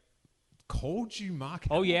called you Mark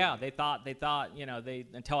Hamill. Oh yeah, they thought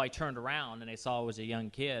until I turned around and they saw I was a young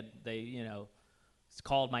kid, they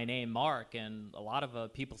called my name Mark, and a lot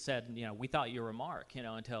of people said, we thought you were Mark,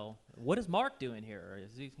 until, what is Mark doing here?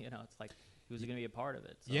 Is he, it's like he was going to be a part of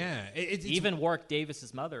it. So. Yeah. It's even Warwick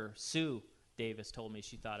Davis's mother, Sue Davis, told me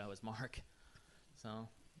she thought I was Mark. So.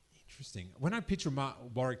 Interesting. When I picture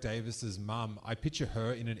Warwick Davis's mum, I picture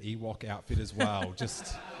her in an Ewok outfit as well.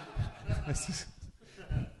 Just,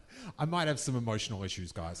 I might have some emotional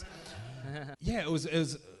issues, guys. Yeah, it was.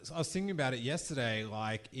 I was thinking about it yesterday.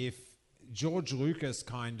 Like if George Lucas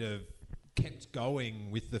kind of kept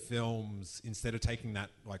going with the films instead of taking that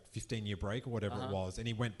like 15-year break or whatever it was, and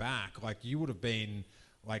he went back, like you would have been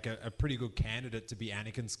like a pretty good candidate to be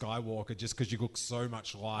Anakin Skywalker just because you look so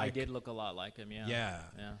much like. I did look a lot like him, yeah. Yeah.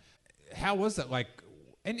 Yeah. How was that like?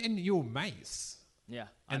 And you're Mace. Yeah,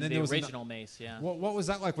 and I'm then the there was original Mace, yeah. What was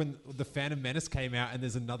that like when the Phantom Menace came out and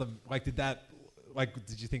there's another, like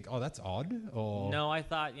did you think, oh, that's odd? Or No, I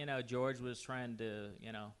thought, George was trying to,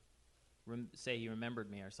 say he remembered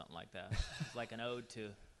me or something like that. It's like an ode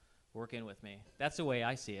to working with me. That's the way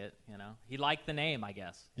I see it, He liked the name, I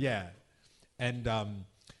guess. Yeah. And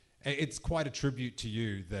it's quite a tribute to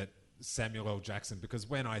you that Samuel L. Jackson, because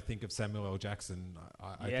when I think of Samuel L. Jackson,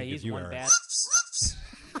 I think he's of you, one Aaron. bad.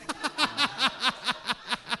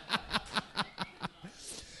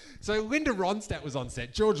 So Linda Ronstadt was on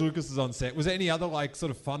set. George Lucas was on set. Was there any other like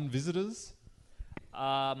sort of fun visitors?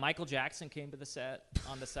 Michael Jackson came to the set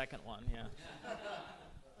on the second one, yeah.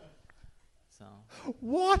 So.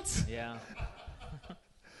 What? Yeah.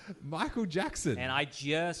 Michael Jackson. And I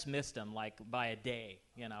just missed him like by a day.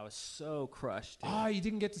 I was so crushed. Oh, you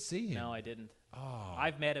didn't get to see him? No, I didn't. Oh.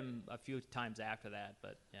 I've met him a few times after that,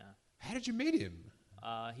 but yeah. How did you meet him?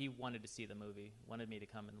 He wanted to see the movie. Wanted me to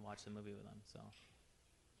come and watch the movie with him. So.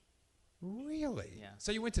 Really? Yeah.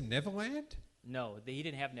 So you went to Neverland? No, he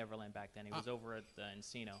didn't have Neverland back then. He was over at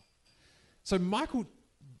Encino. So Michael,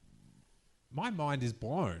 my mind is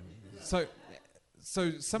blown. So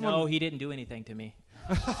someone. No, he didn't do anything to me.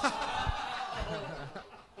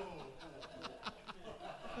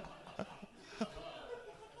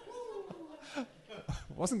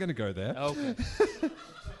 Wasn't going to go there. Okay.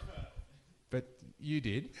 But you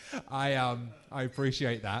did. I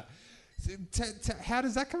appreciate that. How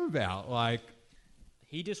does that come about? Like,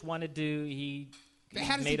 he just wanted to. He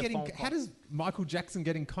how does made he a get phone in? call. How does Michael Jackson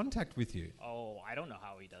get in contact with you? Oh, I don't know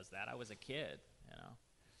how he does that. I was a kid,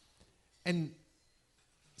 And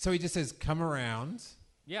so he just says, "Come around."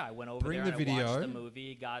 Yeah, I went over Bring there the and I video. watched the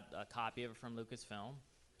movie. Got a copy of it from Lucasfilm.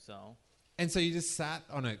 So. And so you just sat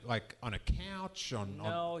on a couch on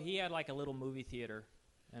No, he had like a little movie theater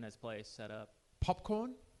in his place set up.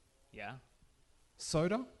 popcorn, Yeah.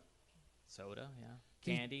 soda. Soda, yeah.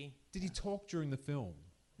 Candy. Did he talk during the film?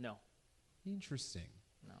 No. Interesting.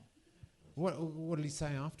 No. What did he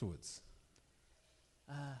say afterwards?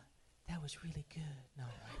 That was really good. No.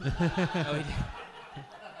 No, he didn't.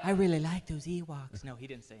 I really like those Ewoks. No, he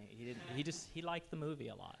didn't say it. He didn't. He liked the movie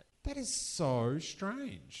a lot. That is so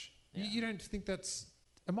strange. Yeah. You don't think that's...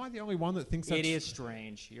 Am I the only one that thinks that's... It is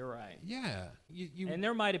strange. You're right. Yeah. And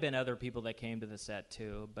there might have been other people that came to the set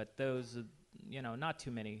too, but those, not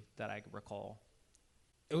too many that I recall.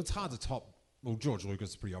 It was hard to top... Well, George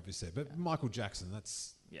Lucas is pretty obvious there, but Michael Jackson,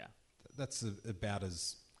 that's about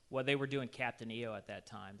as... Well, they were doing Captain EO at that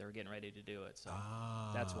time. They were getting ready to do it, so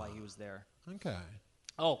that's why he was there. Okay.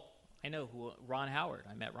 Oh, I know who. Ron Howard.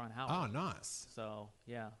 I met Ron Howard. Oh, nice. So,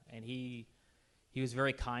 yeah. And he was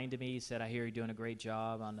very kind to me. He said, I hear you're doing a great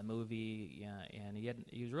job on the movie. Yeah, and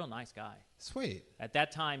he was a real nice guy. Sweet. At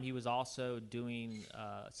that time, he was also doing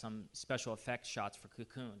some special effects shots for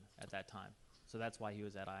Cocoon at that time. So that's why he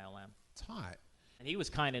was at ILM. Tight. And he was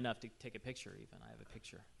kind enough to take a picture even. I have a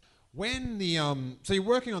picture. When the... So you're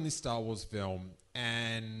working on this Star Wars film,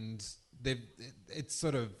 and it's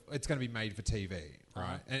going to be made for TV, right?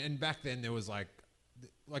 Uh-huh. And back then there was like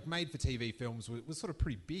made for TV films was sort of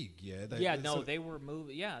pretty big, yeah. They were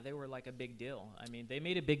they were like a big deal. I mean, they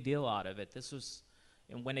made a big deal out of it. This was,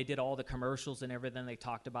 and when they did all the commercials and everything, they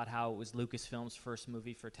talked about how it was Lucasfilm's first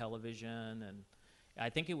movie for television, and I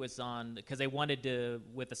think it was on because they wanted to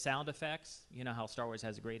with the sound effects. You know how Star Wars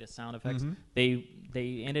has the greatest sound effects. Mm-hmm.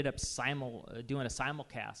 They ended up doing a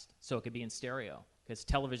simulcast so it could be in stereo because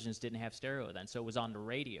televisions didn't have stereo then, so it was on the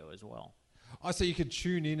radio as well. Oh, so you could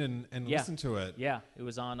tune in and listen to it. Yeah, it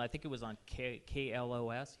was on. I think it was on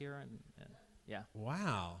KLOS here, and yeah.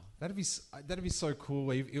 Wow, that'd be so cool.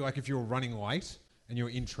 Like if you were running late and you were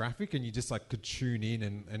in traffic and you just like could tune in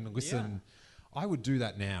and listen. Yeah. I would do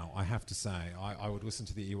that now. I have to say, I would listen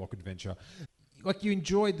to the Ewok Adventure. Like you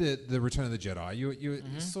enjoyed the Return of the Jedi. You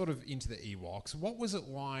were sort of into the Ewoks. What was it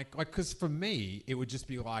like? Like, because for me, it would just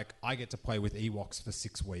be like I get to play with Ewoks for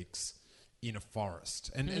 6 weeks in a forest.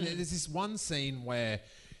 And there's this one scene where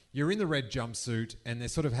you're in the red jumpsuit and they're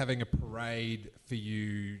sort of having a parade for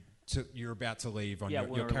you. You're about to leave on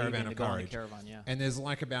your caravan of courage. And there's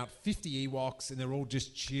like about 50 Ewoks and they're all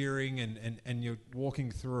just cheering and you're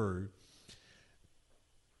walking through.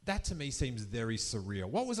 That to me seems very surreal.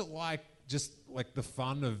 What was it like, just like the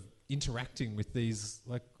fun of interacting with these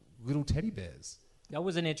like little teddy bears? That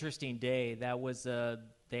was an interesting day. That was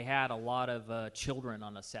they had a lot of children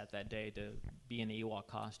on the set that day to be in the Ewok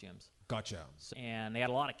costumes. Gotcha. And they had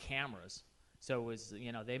a lot of cameras. So it was,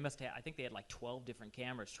 they must have, I think they had like 12 different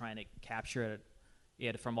cameras trying to capture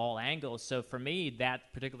it from all angles. So for me,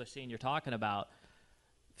 that particular scene you're talking about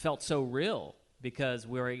felt so real. Because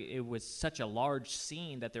it was such a large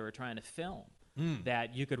scene that they were trying to film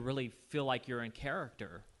that you could really feel like you're in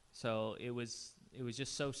character. So it was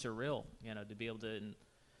just so surreal, to be able to,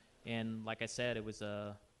 and like I said, it was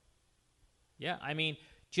I mean,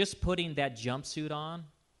 just putting that jumpsuit on,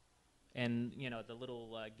 and the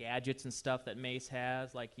little gadgets and stuff that Mace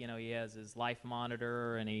has, like he has his life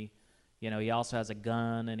monitor, and he also has a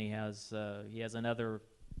gun, and he has another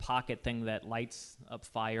pocket thing that lights up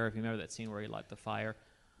fire, if you remember that scene where he lit the fire,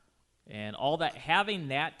 and all that. Having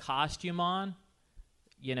that costume on,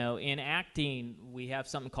 in acting we have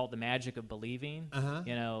something called the magic of believing,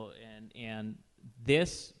 and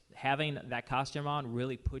this, having that costume on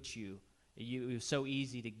really puts you it was so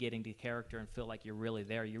easy to get into character and feel like you're really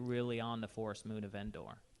there. You're really on the forest moon of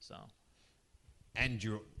Endor. So, and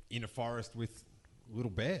you're in a forest with little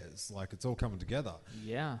bears, like it's all coming together.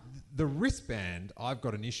 Yeah. The wristband I've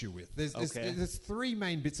got an issue with. There's 3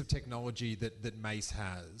 main bits of technology that Mace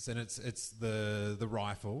has, and it's the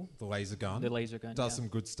rifle, the laser gun. The laser gun does some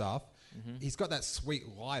good stuff. Mm-hmm. He's got that sweet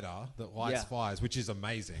lighter that lights fires, which is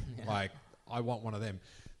amazing. Like I want one of them.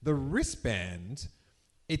 The wristband,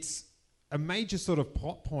 it's a major sort of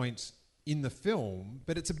plot point in the film,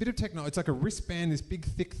 but it's a bit of technology. It's like a wristband, this big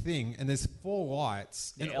thick thing, and there's 4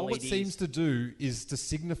 lights, and all it seems to do is to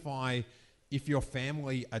signify if your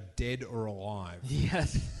family are dead or alive.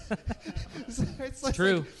 Yes. So it's like,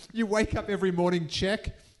 true. Like you wake up every morning,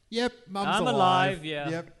 check, yep, Mum's I'm alive, yeah.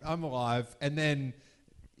 Yep, I'm alive. And then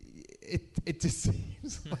it just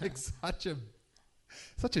seems like such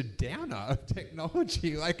a downer of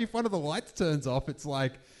technology. Like if one of the lights turns off, it's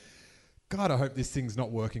like, God, I hope this thing's not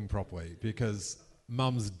working properly because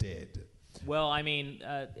Mum's dead. Well, I mean,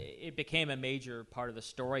 it became a major part of the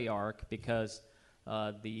story arc because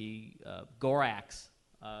the Gorax,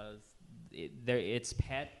 its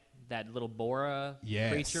pet, that little Bora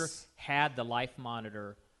creature, had the life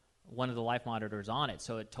monitor, one of the life monitors on it.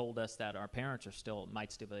 So it told us that our parents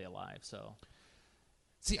might still be alive. So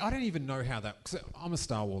See, I don't even know how that... Cause I'm a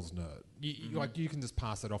Star Wars nerd. You can just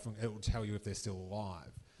pass it off and it will tell you if they're still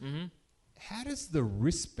alive. Mm-hmm. How does the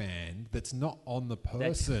wristband that's not on the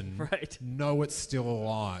person right. know it's still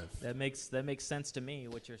alive? That makes sense to me,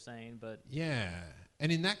 what you're saying, but... Yeah.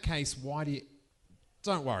 And in that case, why do you...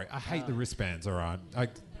 Don't worry. I hate the wristbands, all right?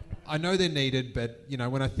 I know they're needed, but,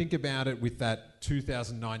 when I think about it with that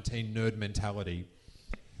 2019 nerd mentality,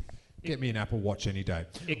 get me an Apple Watch any day.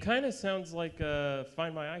 It kind of sounds like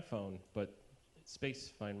Find My iPhone, but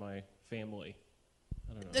space Find My Family.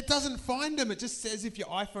 I don't know. It doesn't find them. It just says if your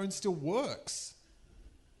iPhone still works.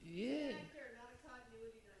 Yeah.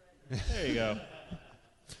 There you go.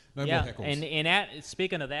 No more heckles. And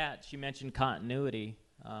speaking of that, she mentioned continuity.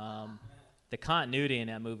 The continuity in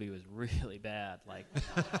that movie was really bad. Like,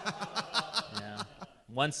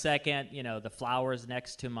 1 second, the flowers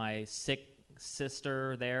next to my sick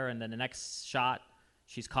sister there, and then the next shot,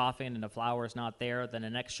 she's coughing and the flower's not there. Then the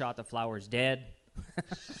next shot, the flower's dead.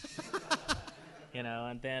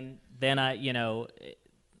 And then I,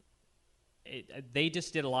 they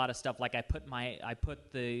just did a lot of stuff. Like I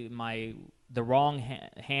put the wrong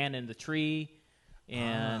hand in the tree.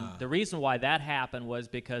 And the reason why that happened was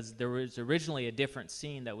because there was originally a different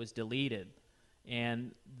scene that was deleted.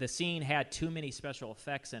 And the scene had too many special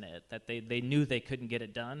effects in it that they knew they couldn't get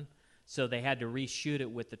it done. So they had to reshoot it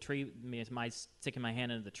with the tree, sticking my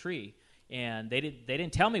hand into the tree. And they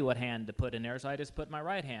didn't tell me what hand to put in there, so I just put my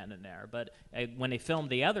right hand in there. But when they filmed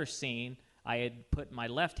the other scene, I had put my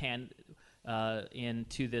left hand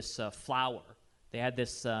into this flower. They had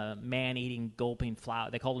this man-eating gulping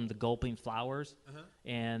flower. They called them the gulping flowers,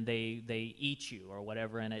 and they eat you or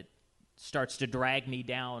whatever, and it starts to drag me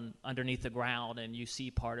down underneath the ground, and you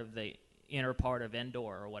see part of the inner part of Endor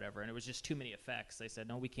or whatever, and it was just too many effects. They said,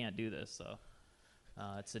 no, we can't do this, so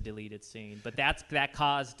it's a deleted scene. But that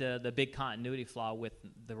caused the big continuity flaw with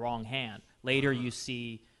the wrong hand. Later you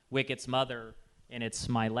see Wicket's mother, and it's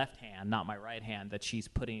my left hand, not my right hand, that she's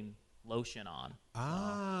putting lotion on.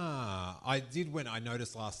 I did when I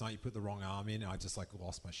noticed last night you put the wrong arm in. I just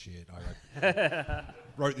lost my shit. I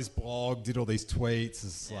wrote this blog, did all these tweets.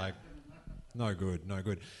 It's no good.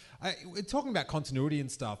 Talking about continuity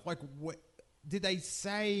and stuff, what did they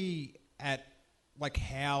say at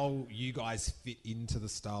how you guys fit into the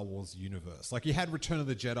Star Wars universe? You had Return of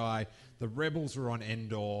the Jedi, the Rebels were on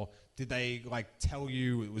Endor. Did they tell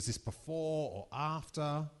you was this before or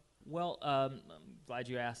after? Well, I'm glad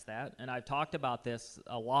you asked that, and I've talked about this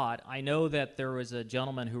a lot. I know that there was a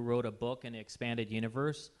gentleman who wrote a book in the expanded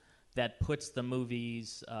universe that puts the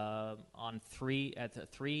movies on three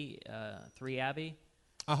Abbey.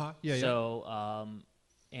 Yeah. So,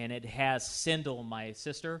 and it has Sindel, my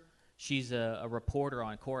sister. She's a reporter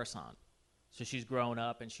on Coruscant, so she's grown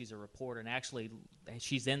up and she's a reporter. And actually,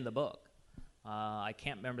 she's in the book. I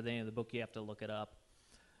can't remember the name of the book. You have to look it up.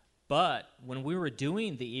 But when we were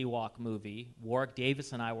doing the Ewok movie, Warwick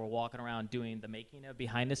Davis and I were walking around doing the making of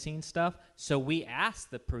behind-the-scenes stuff. So we asked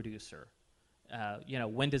the producer,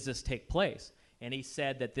 when does this take place? And he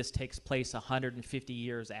said that this takes place 150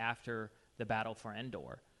 years after the Battle for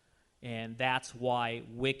Endor. And that's why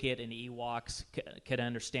Wicket and Ewoks could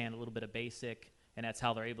understand a little bit of basic, and that's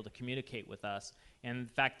how they're able to communicate with us. And in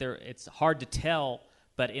fact, it's hard to tell,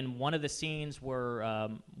 but in one of the scenes where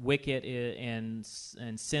Wicket and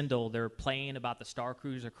Sindel, they're playing about the Star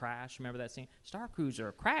Cruiser crash. Remember that scene? Star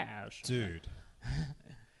Cruiser crash. Dude.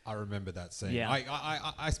 I remember that scene. Yeah.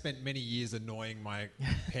 I spent many years annoying my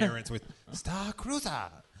parents with Star Cruiser.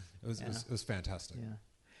 It was fantastic. Yeah.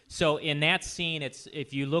 So in that scene,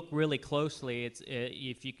 if you look really closely,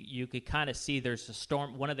 if you could kind of see there's a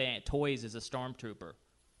storm. One of the toys is a stormtrooper.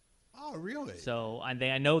 Oh, really? So I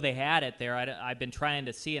know they had it there. I've been trying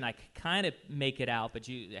to see, and I kind of make it out, but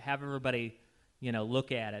you have everybody,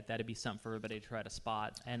 look at it. That'd be something for everybody to try to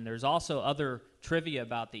spot. And there's also other trivia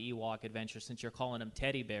about the Ewok adventure, since you're calling them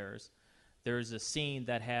teddy bears. There's a scene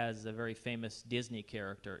that has a very famous Disney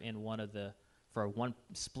character in for one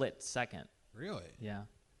split second. Really? Yeah.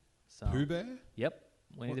 So, Pooh Bear? Yep,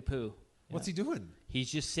 Winnie the Pooh. What's he doing? He's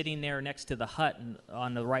just sitting there next to the hut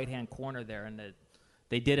on the right-hand corner there, and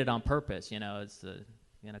they did it on purpose. It's because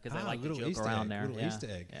they like to joke Easter around egg, there. Little Easter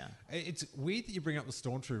egg. Yeah. It's weird that you bring up the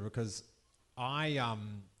Stormtrooper because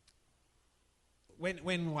when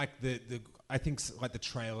I think the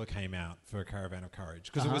trailer came out for Caravan of Courage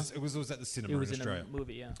because it was at the cinema in Australia. In a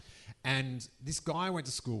movie, yeah. And this guy I went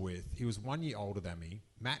to school with, he was 1 year older than me,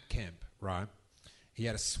 Matt Kemp, right? He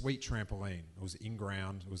had a sweet trampoline. It was in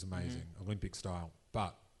ground. It was amazing, Olympic style.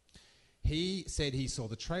 But He said he saw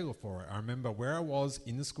the trailer for it. I remember where I was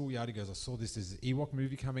in the schoolyard. He goes, I saw this Ewok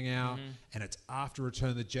movie coming out, and it's after Return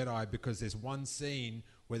of the Jedi because there's one scene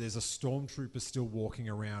where there's a stormtrooper still walking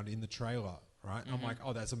around in the trailer, right? I'm like,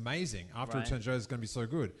 oh, that's amazing. After Return of the Jedi is going to be so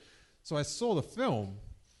good. So I saw the film,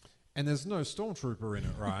 and there's no stormtrooper in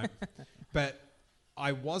it, right? But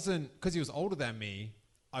I wasn't, because he was older than me,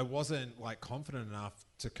 I wasn't like confident enough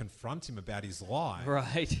to confront him about his lie.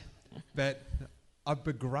 Right. But I've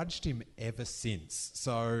begrudged him ever since.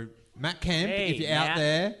 So, Matt Kemp, Hey, if you're Matt. out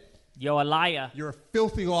there, You're a liar. you're a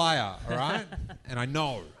filthy liar, all right? And I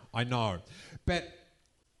know. But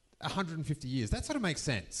 150 years, that sort of makes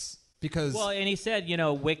sense. Because Well, and he said,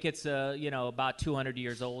 Wicket's, about 200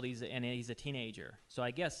 years old. He's a teenager. So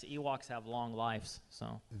I guess Ewoks have long lives.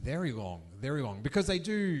 So very long. Because they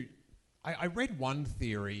do... I read one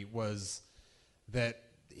theory was that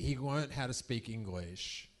he learned how to speak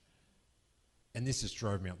English, and this just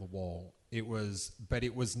drove me up the wall. It was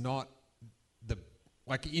not the...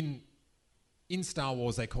 Like in Star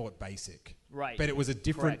Wars, they call it basic. Right. But it was a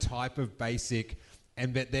different Correct. type of basic,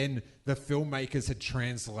 and but then the filmmakers had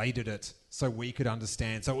translated it so we could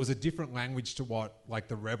understand. So it was a different language to what, like,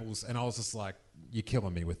 the Rebels... And I was just like, you're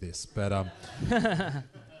killing me with this. But...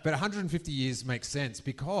 But 150 years makes sense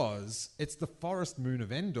because it's the forest moon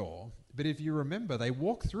of Endor. But if you remember, they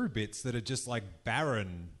walk through bits that are just like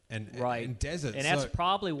barren and desert. And that's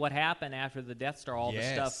probably what happened after the Death Star. All the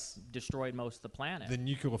Yes. stuff destroyed most of the planet. the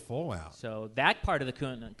nuclear fallout. So that part of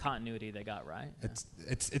the continuity they got right.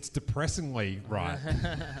 It's depressingly right.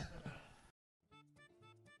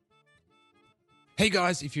 Hey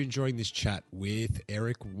guys, if you're enjoying this chat with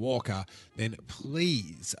Eric Walker, then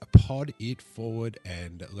please pod it forward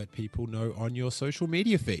and let people know on your social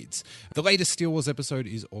media feeds. The latest Steele Wars episode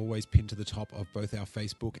is always pinned to the top of both our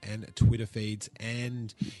Facebook and Twitter feeds,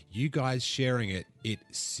 and you guys sharing it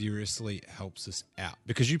seriously helps us out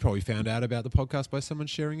because you probably found out about the podcast by someone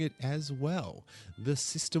sharing it as well. The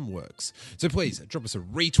system works. So please drop us a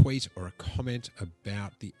retweet or a comment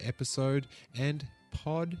about the episode and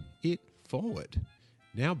pod it forward.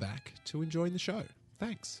 Now back to enjoying the show.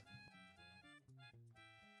 Thanks.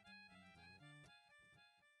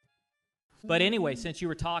 But anyway, since you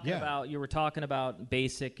were talking Yeah. about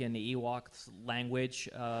basic and the Ewoks language,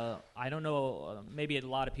 I don't know. Maybe a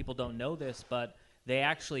lot of people don't know this, but they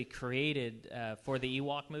actually created for the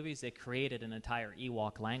Ewok movies. They created an entire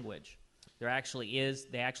Ewok language. They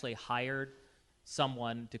actually hired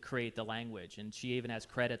someone to create the language, and she even has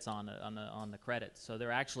credits on the credits. So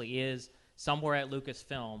there actually is somewhere at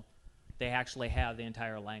Lucasfilm, they actually have the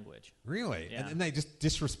entire language. Really? Yeah. And they just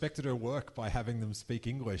disrespected her work by having them speak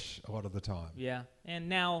English a lot of the time. Yeah, and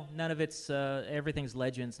now none of it's everything's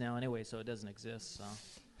legends now anyway, so it doesn't exist. So.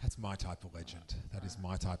 That's my type of legend. That is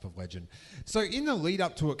my type of legend. So in the lead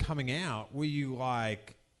up to it coming out, were you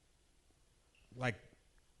like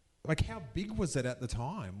how big was it at the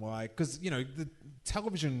time? Like, because, the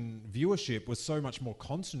television viewership was so much more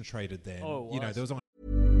concentrated then. Oh, it was. There was only...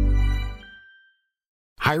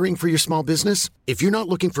 Hiring for your small business? If you're not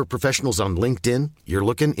looking for professionals on LinkedIn, you're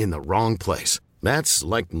looking in the wrong place. That's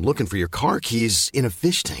like looking for your car keys in a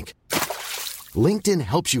fish tank. LinkedIn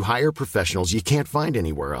helps you hire professionals you can't find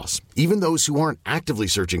anywhere else, even those who aren't actively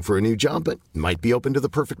searching for a new job but might be open to the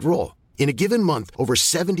perfect role. In a given month, over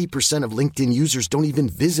 70% of LinkedIn users don't even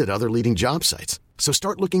visit other leading job sites. So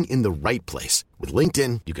start looking in the right place. With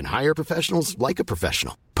LinkedIn, you can hire professionals like a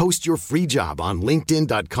professional. Post your free job on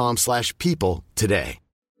linkedin.com/people today.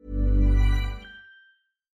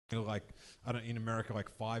 In America, like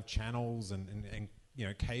 5 channels and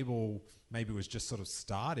cable maybe was just sort of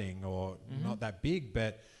starting or not that big,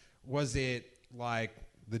 but was it like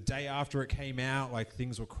the day after it came out, like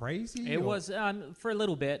things were crazy? It was for a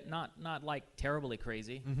little bit, not like terribly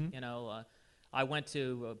crazy. I went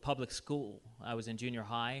to public school. I was in junior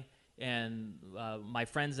high, and my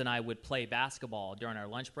friends and I would play basketball during our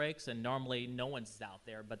lunch breaks, and normally no one's out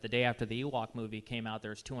there. But the day after the Ewok movie came out,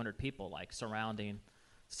 there was 200 people like surrounding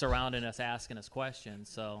us, asking us questions.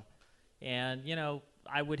 So, and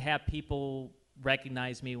I would have people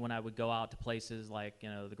recognize me when I would go out to places like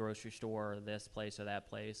the grocery store or this place or that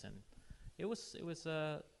place, and it was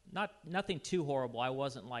nothing too horrible. I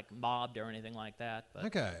wasn't like mobbed or anything like that. But,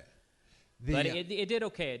 okay. But it did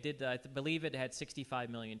okay. It did. I believe it had 65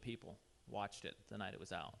 million people watched it the night it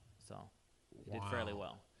was out. So it did fairly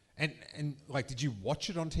well. And like, did you watch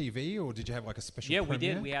it on TV or did you have like a special? Yeah, premiere? we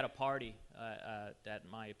did. We had a party at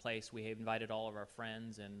my place. We invited all of our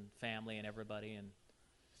friends and family and everybody, and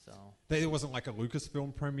so there wasn't like a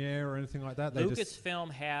Lucasfilm premiere or anything like that.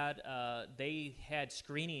 Lucasfilm had they had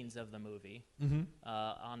screenings of the movie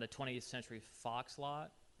on the 20th Century Fox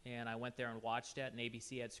lot. and I went there and watched it, and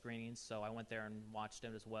ABC had screenings, so I went there and watched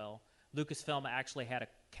it as well. Lucasfilm actually had a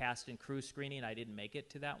cast and crew screening. I didn't make it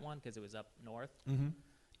to that one because it was up north.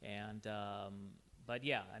 Mm-hmm. And but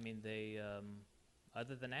yeah, I mean, they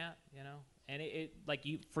other than that, you know, and it like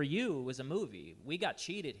for you it was a movie. We got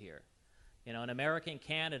cheated here. You know, in America and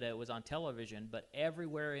Canada, it was on television, but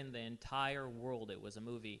everywhere in the entire world, it was a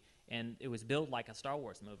movie, and it was billed like a Star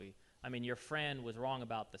Wars movie. I mean, your friend was wrong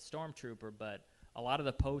about the Stormtrooper, but a lot of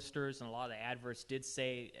the posters and a lot of the adverts did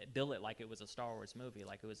say, bill it like it was a Star Wars movie,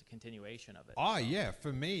 like it was a continuation of it. Oh, yeah.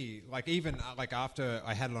 For me, like even like after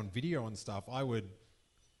I had it on video and stuff, I would,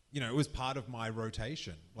 you know, it was part of my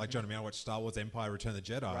rotation. Like, do you know what I mean? I watched Star Wars Empire, Return of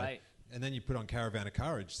the Jedi. Right. And then you put on Caravan of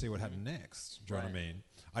Courage, see what happened next. Do you know what I Right. mean?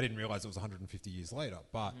 I didn't realize it was 150 years later,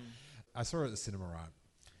 but I saw it at the cinema, right?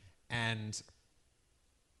 And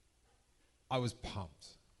I was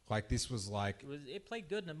pumped. Like, this was like It played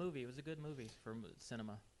good in a movie. It was a good movie for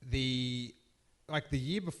cinema. the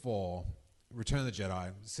year before Return of the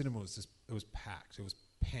Jedi, cinema was just, it was packed. It was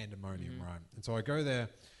pandemonium, right? And so I go there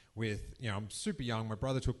with, you know, I'm super young. My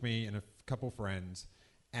brother took me and a couple friends,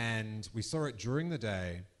 and we saw it during the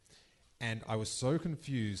day. And I was so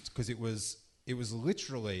confused because it was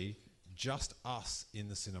literally just us in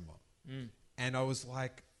the cinema. And I was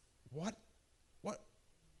like, what's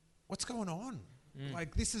going on?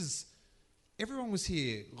 Like, this is, everyone was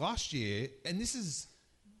here last year, and this is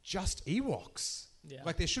just Ewoks. Yeah.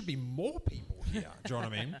 Like, there should be more people here. Do you know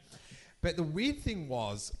what I mean? But the weird thing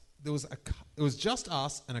was, it was just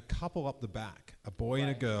us and a couple up the back, a boy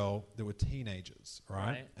and a girl that were teenagers,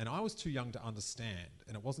 right? And I was too young to understand,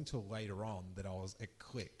 and it wasn't until later on that it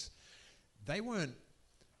clicked. They weren't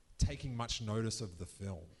taking much notice of the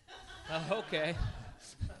film. Okay.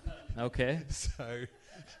 Okay. So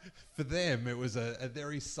for them, it was a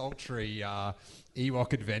very sultry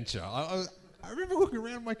Ewok adventure. I remember looking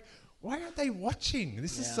around, I'm like, why aren't they watching?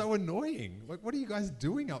 This is so annoying. Like, what are you guys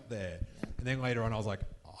doing up there? And then later on, I was like,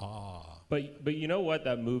 But you know what?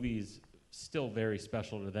 That movie's still very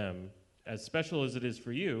special to them. As special as it is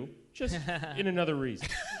for you, just in another reason.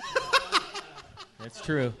 That's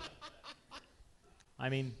true. I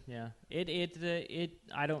mean, yeah. It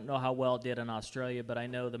I don't know how well it did in Australia, but I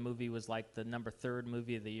know the movie was like the number 3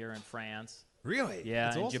 movie of the year in France. Really? Yeah,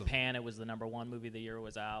 That's in awesome. Japan it was the number 1 movie of the year it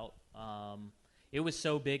was out. It was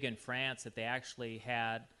so big in France that they actually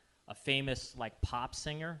had a famous like pop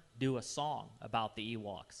singer do a song about the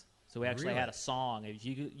Ewoks. So we actually had a song. If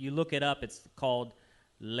you look it up, it's called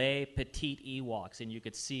Les Petites Ewoks, and you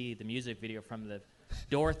could see the music video from the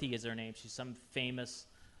Dorothy is her name. She's some famous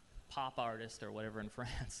pop artist or whatever in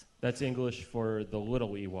France. That's English for the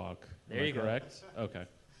little Ewok. There you go. Correct? Okay.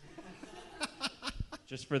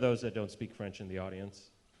 Just for those that don't speak French in the audience.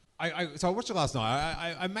 So I watched it last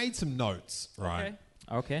night. I made some notes, right?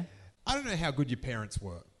 Okay. I don't know how good your parents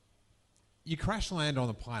were. You crash land on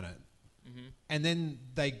a planet, and then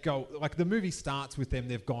they go, like the movie starts with them,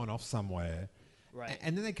 they've gone off somewhere. Right.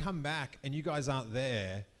 And then they come back, and you guys aren't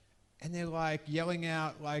there, and they're like yelling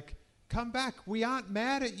out, like, come back, we aren't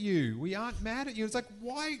mad at you. We aren't mad at you. It's like,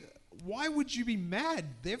 why would you be mad?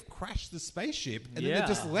 They've crashed the spaceship, and then they've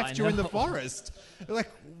just left you in the forest.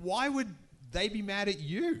 Like, why would they be mad at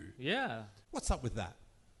you? Yeah. What's up with that?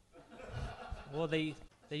 Well, they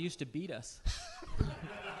used to beat us.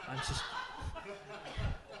 I'm just...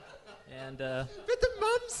 And But the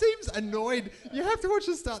mum seems annoyed. You have to watch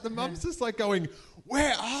the start. The mum's just like going,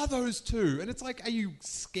 where are those two? And it's like, are you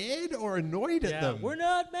scared or annoyed at them? we're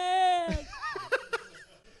not mad.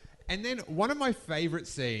 And then one of my favorite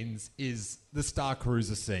scenes is the Star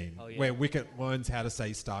Cruiser scene, where Wicket learns how to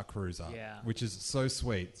say Star Cruiser, which is so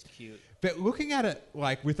sweet. It's cute. But looking at it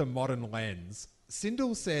like with a modern lens,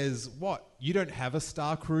 Sindel says, what, you don't have a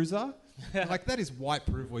Star Cruiser? Like, that is white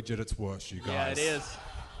privilege at its worst, you guys. Yeah, it is.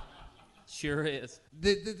 Sure is.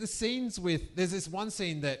 The scenes with... There's this one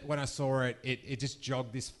scene that when I saw it, it just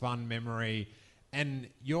jogged this fun memory. And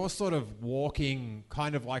you're sort of walking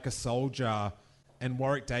kind of like a soldier, and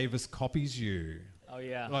Warwick Davis copies you. Oh,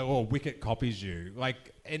 yeah. Like, or Wicket copies you. Like,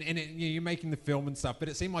 and you're making the film and stuff, but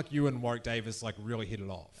it seemed like you and Warwick Davis like really hit it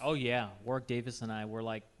off. Oh, yeah. Warwick Davis and I were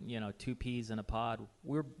like, two peas in a pod.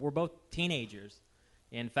 We're both teenagers.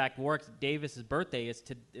 In fact, Warwick Davis's birthday is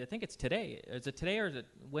I think it's today. Is it today or is it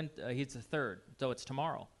when he's the 3rd? So it's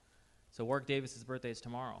tomorrow. So Warwick Davis's birthday is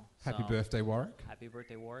tomorrow. Happy birthday, Warwick. Happy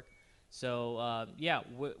birthday, Warwick. So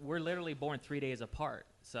we're literally born 3 days apart.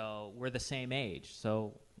 So we're the same age.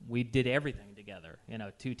 So we did everything together.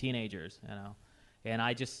 2 teenagers.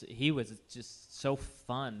 And he was just so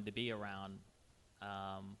fun to be around.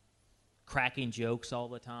 Cracking jokes all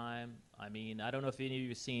the time. I mean, I don't know if any of you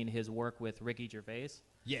have seen his work with Ricky Gervais.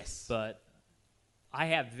 Yes. But I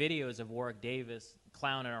have videos of Warwick Davis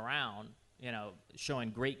clowning around, showing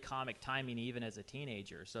great comic timing even as a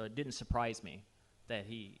teenager. So it didn't surprise me that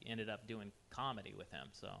he ended up doing comedy with him.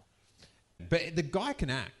 So, But the guy can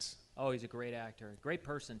act. oh, he's a great actor, great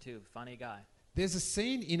person too, funny guy. There's a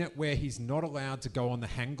scene in it where he's not allowed to go on the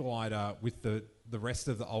hang glider with the rest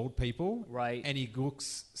of the old people. Right. And he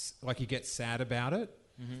looks like he gets sad about it.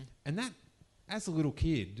 Mm-hmm. And that, as a little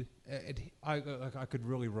kid, I could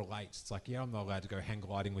really relate. It's like, yeah, I'm not allowed to go hang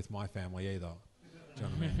gliding with my family either. Do you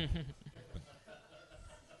know what I mean?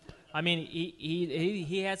 I mean,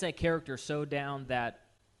 he has that character so down that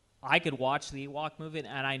I could watch the Ewok movie,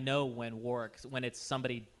 and I know when it's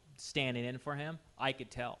somebody standing in for him, I could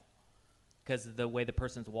tell because of the way the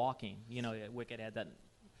person's walking. Wicket had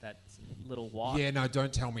that little walk. Yeah, no,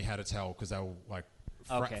 don't tell me how to tell because they'll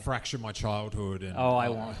fracture my childhood. And I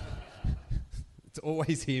won't. It's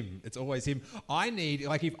always him. It's always him. I need,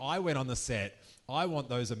 if I went on the set, I want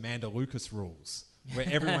those Amanda Lucas rules where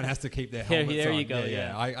everyone has to keep their helmets on. There you go.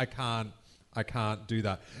 Yeah. I can't do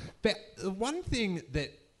that. But the one thing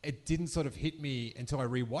that it didn't sort of hit me until I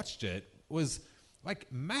rewatched it was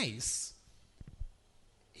Mace.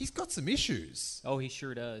 He's got some issues. Oh, he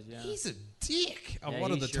sure does. Yeah. He's a dick a lot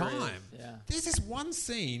of the sure time. is, yeah. There's this one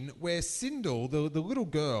scene where Sindel, the little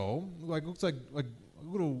girl, looks like a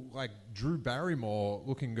little Drew Barrymore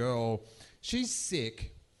looking girl, she's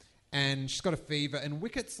sick and she's got a fever, and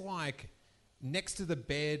Wicket's next to the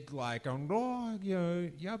bed, going,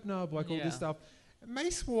 yub nub, all this stuff.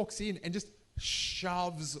 Mace walks in and just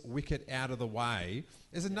shoves Wicket out of the way.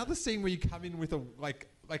 There's another scene where you come in with a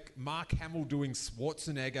Mark Hamill doing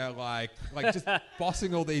Schwarzenegger, just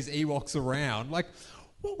bossing all these Ewoks around.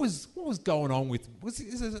 What was going on with? Was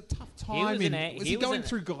it a tough time? Was he going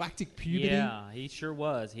through galactic puberty? Yeah, he sure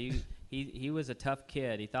was. He was a tough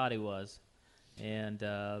kid. He thought he was, and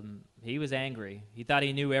he was angry. He thought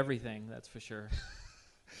he knew everything. That's for sure.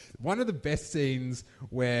 One of the best scenes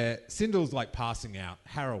where Sindel's passing out,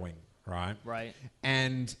 harrowing, right? Right.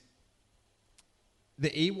 And the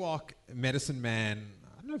Ewok medicine man,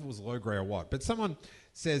 I don't know if it was Logray or what, but someone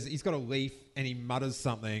says he's got a leaf and he mutters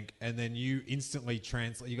something, and then you instantly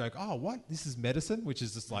translate. You go, oh, what? This is medicine? Which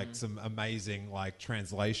is just some amazing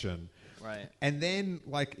translation. Right. And then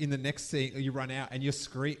in the next scene, you run out and you're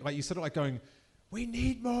you're sort of going, we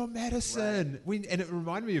need more medicine. Right. And it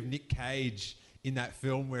reminded me of Nick Cage in that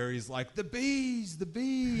film where he's like, the bees.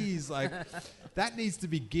 That needs to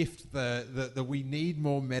be gift. The we need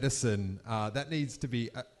more medicine. That needs to be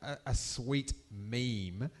a sweet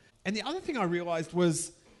meme. And the other thing I realized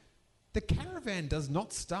was the caravan does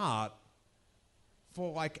not start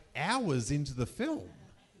for hours into the film.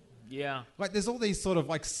 Yeah. There's all these sort of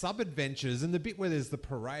sub-adventures, and the bit where there's the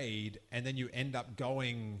parade and then you end up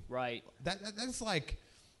going... Right. That's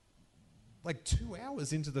 2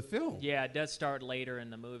 hours into the film. Yeah, it does start later in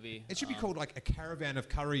the movie. It should be called A Caravan of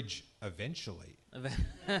Courage eventually.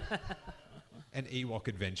 An Ewok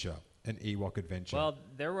adventure. Well,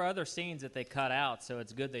 there were other scenes that they cut out, so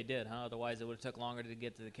it's good they did, huh? Otherwise, it would have took longer to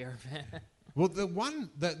get to the caravan. Well,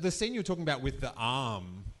 the scene you're talking about with the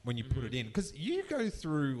arm when you put it in, because you go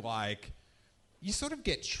through you sort of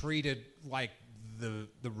get treated like the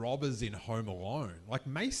robbers in Home Alone.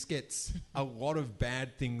 Mace gets a lot of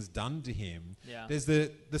bad things done to him. Yeah. There's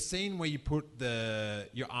the scene where you put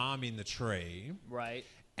your arm in the tree. Right.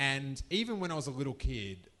 And even when I was a little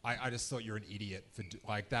kid, I just thought you're an idiot for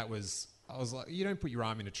I was like, you don't put your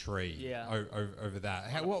arm in a tree over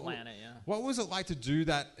that. What planet, yeah. What was it like to do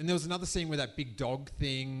that? And there was another scene where that big dog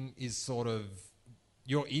thing is sort of,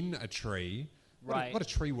 you're in a tree. Right. A lot of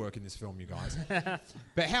tree work in this film, you guys.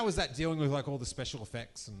 But how was that dealing with all the special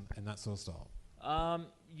effects and that sort of stuff?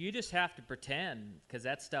 You just have to pretend because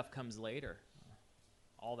that stuff comes later.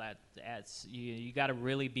 All that adds. You got to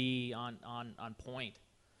really be on point.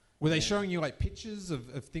 Were they showing you pictures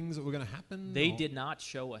of things that were going to happen? They did not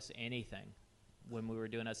show us anything when we were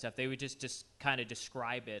doing that stuff. They would just kind of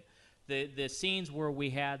describe it. The scenes where we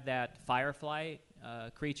had that firefly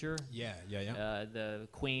creature. Yeah. The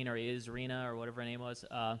queen or Isrina or whatever her name was.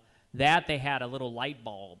 That they had a little light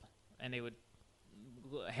bulb, and they would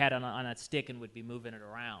had it on a stick and would be moving it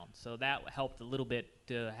around. So that helped a little bit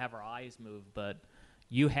to have our eyes move, but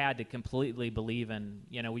you had to completely believe in,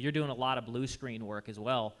 you're doing a lot of blue screen work as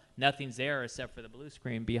well. Nothing's there except for the blue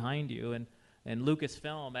screen behind you. And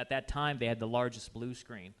Lucasfilm, at that time, they had the largest blue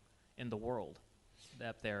screen in the world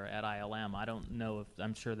up there at ILM. I don't know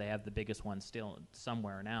I'm sure they have the biggest one still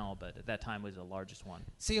somewhere now, but at that time it was the largest one.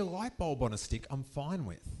 See, a light bulb on a stick, I'm fine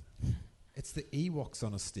with. It's the Ewoks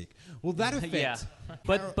on a stick. Well, that effect. Yeah,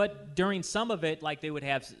 but during some of it, like they would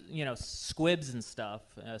have, squibs and stuff.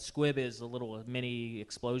 Squib is a little mini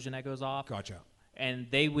explosion that goes off. Gotcha. And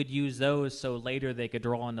they would use those so later they could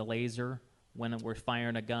draw on the laser when we're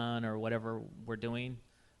firing a gun or whatever we're doing.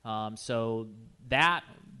 So that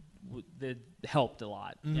helped a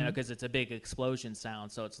lot, because it's a big explosion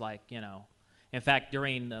sound. So it's like, in fact,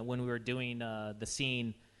 during when we were doing the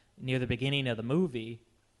scene near the beginning of the movie,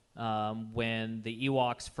 when the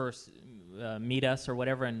Ewoks first meet us or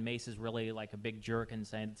whatever, and Mace is really like a big jerk and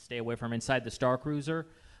saying, stay away from inside the Star Cruiser,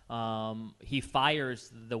 he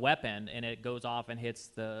fires the weapon and it goes off and hits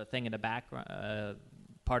the thing in the back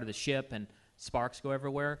part of the ship, and sparks go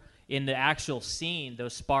everywhere. In the actual scene,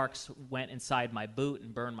 those sparks went inside my boot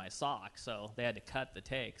and burned my sock, so they had to cut the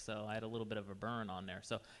take. So I had a little bit of a burn on there.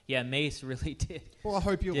 So yeah, Mace really did. Well, I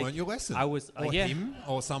hope you learned your lesson. I was, or him,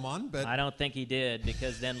 or someone, but I don't think he did,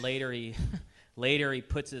 because then later he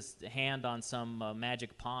puts his hand on some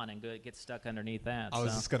magic pawn and gets stuck underneath that. I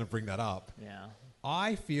was just going to bring that up. Yeah,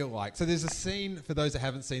 I feel like there's a scene, for those that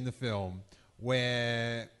haven't seen the film,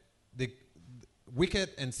 where the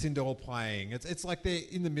Wicket and Cinder are playing. It's like they're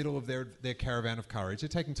in the middle of their caravan of courage. They're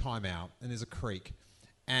taking time out, and there's a creek.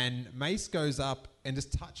 And Mace goes up and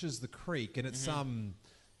just touches the creek, and it's some,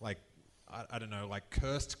 like, I don't know, like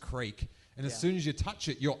cursed creek. And as soon as you touch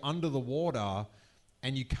it, you're under the water,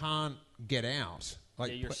 and you can't get out.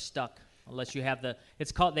 Like, you're stuck. Unless you have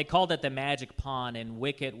they called it the magic pawn, and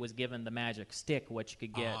Wicket was given the magic stick, which you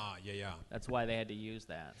could get. Ah, yeah. That's why they had to use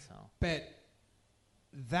that. So, but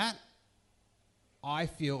that, I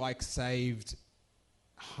feel like, saved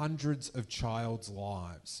hundreds of child's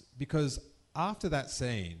lives, because after that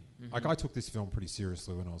scene, like, I took this film pretty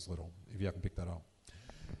seriously when I was little, if you haven't picked that up.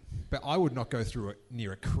 But I would not go through it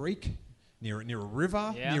near a creek, near a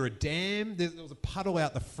river, near a dam. There was a puddle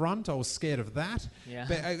out the front. I was scared of that. Yeah.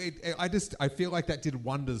 But I feel like that did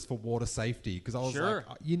wonders for water safety, because I was like,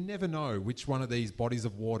 you never know which one of these bodies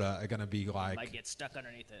of water are going to be like... Might get stuck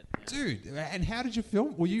underneath it. Yeah. Dude, and how did you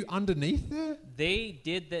film? Were you underneath there? They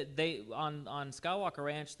did that. On Skywalker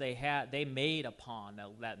Ranch, they made a pawn,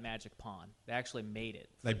 that magic pawn. They actually made it.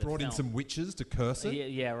 They brought in some witches to curse it?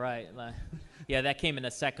 Yeah, right. Yeah, that came in the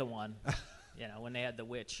second one. When they had the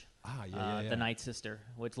witch. The Night Sister,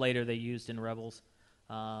 which later they used in Rebels.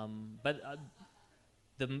 But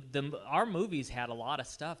our movies had a lot of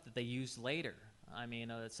stuff that they used later. I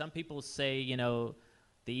mean, some people say,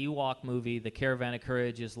 the Ewok movie, The Caravan of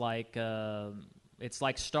Courage, is like it's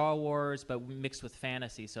like Star Wars but mixed with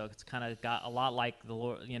fantasy. So it's kind of got a lot like the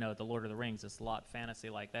Lord of the Rings. It's a lot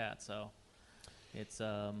fantasy like that. So it's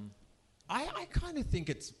I kind of think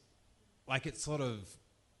it's like, it's sort of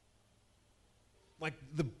like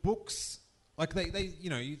the books, like they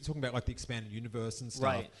you're talking about like the expanded universe and stuff,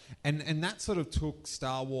 right? And that sort of took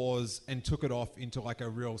Star Wars and took it off into like a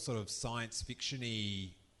real sort of science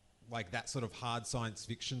fiction-y, like that sort of hard science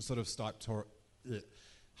fiction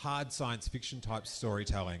type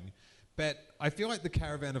storytelling. But I feel like the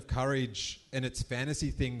Caravan of Courage and its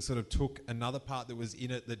fantasy thing sort of took another part that was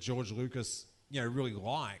in it that George Lucas, really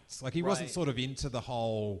liked. Like, he wasn't sort of into the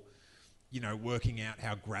whole, working out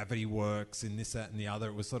how gravity works and this, that, and the other.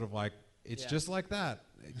 It was sort of like, it's just like that.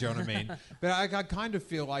 Do you know what I mean? But I kind of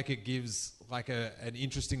feel like it gives like an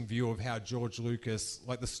interesting view of how George Lucas,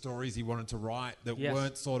 like the stories he wanted to write that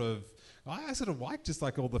weren't sort of, I sort of like just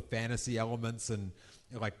like all the fantasy elements and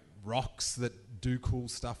like rocks that do cool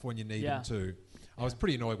stuff when you need them to. I was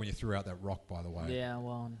pretty annoyed when you threw out that rock, by the way. Yeah,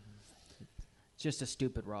 well, it's just a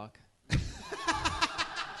stupid rock.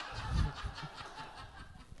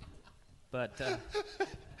 But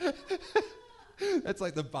that's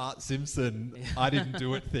like the Bart Simpson I didn't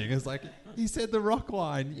do it thing. It's like, he said the rock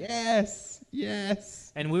line. Yes.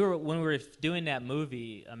 And when we were doing that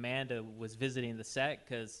movie, Amanda was visiting the set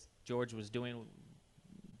because George was doing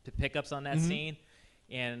the pickups on that scene.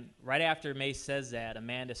 And right after Mace says that,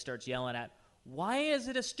 Amanda starts yelling at, "Why is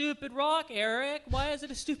it a stupid rock, Eric? Why is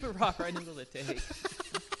it a stupid rock?" right in the middle of the take.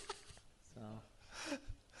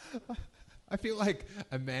 So I feel like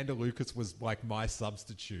Amanda Lucas was like my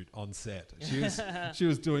substitute on set. She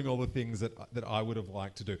was doing all the things that I would have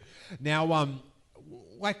liked to do. Now,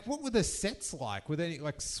 like, what were the sets like? Were there any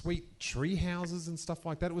like sweet tree houses and stuff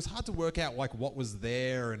like that? It was hard to work out like what was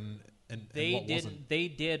there and what wasn't. They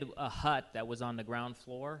did a hut that was on the ground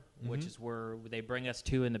floor, which is where they bring us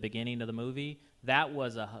to in the beginning of the movie. That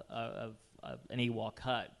was an Ewok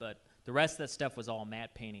hut, but the rest of that stuff was all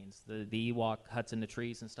matte paintings. The Ewok huts in the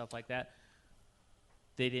trees and stuff like that.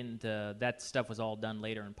 They didn't. That stuff was all done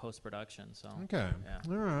later in post-production. So okay, yeah.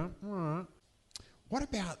 all right. What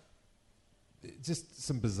about just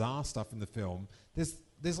some bizarre stuff in the film.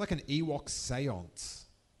 There's like an Ewok seance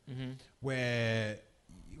where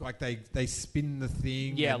like they spin the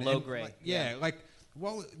thing. Yeah, low grade. Like,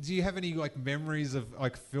 well, do you have any like memories of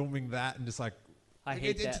like filming that and just like? I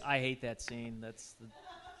hate that scene.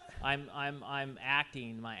 I'm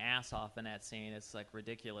acting my ass off in that scene. It's like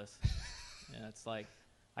ridiculous. It's like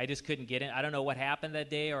I just couldn't get in. I don't know what happened that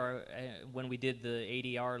day, or when we did the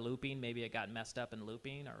ADR looping, maybe it got messed up in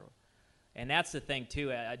looping, and that's the thing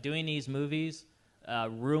too. Doing these movies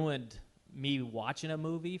ruined me watching a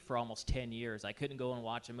movie for almost 10 years. I couldn't go and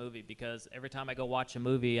watch a movie because every time I go watch a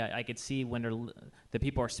movie, I could see when the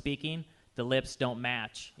people are speaking, the lips don't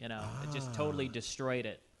match. It just totally destroyed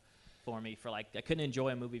it for me. I couldn't enjoy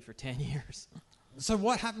a movie for 10 years. So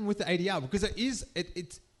what happened with the ADR? Because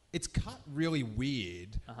it's cut really weird,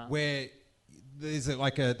 where there's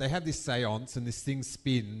they have this seance and this thing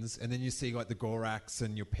spins, and then you see like the Gorax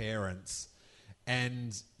and your parents,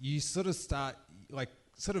 and you sort of start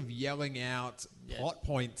sort of yelling out plot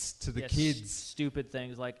points to the kids. Stupid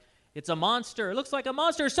things like, it's a monster. It looks like a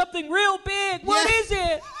monster. Something real big. What is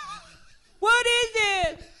it? What is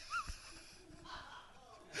it?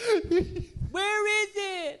 Where is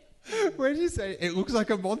it? Where did you say it looks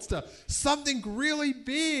like a monster? Something really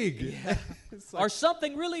big. Yeah. Or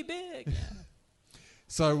something really big. Yeah.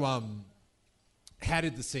 So, how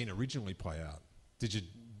did the scene originally play out? Do you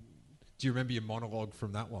remember your monologue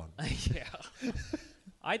from that one? Yeah.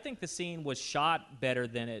 I think the scene was shot better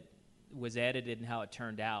than it was edited and how it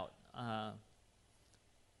turned out.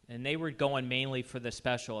 And they were going mainly for the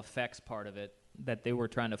special effects part of it that they were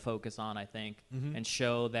trying to focus on, I think, and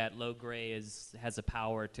show that Lo Gray has a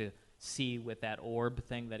power to see with that orb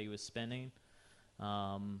thing that he was spinning.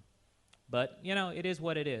 But, it is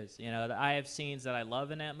what it is. I have scenes that I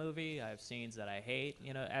love in that movie. I have scenes that I hate,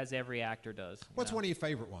 as every actor does. What's one of your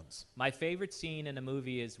favorite ones? My favorite scene in the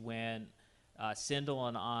movie is when Sindel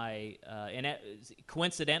and I,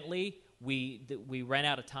 coincidentally, we ran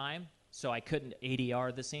out of time, so I couldn't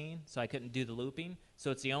ADR the scene, so I couldn't do the looping.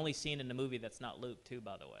 So it's the only scene in the movie that's not looped, too,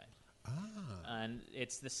 by the way. And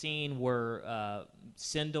it's the scene where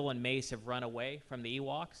Sindel and Mace have run away from the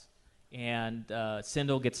Ewoks, and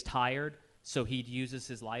Sindel gets tired, so he uses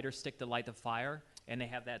his lighter stick to light the fire, and they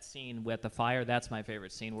have that scene with the fire. That's my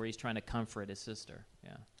favorite scene, where he's trying to comfort his sister.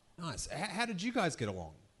 Yeah. Nice. How did you guys get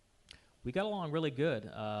along? We got along really good.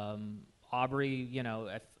 Aubrey,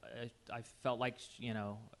 I felt like,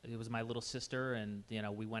 it was my little sister, and,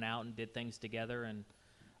 we went out and did things together,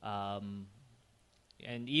 and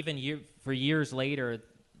even for years later,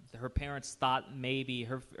 her parents thought maybe,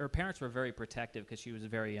 her parents were very protective because she was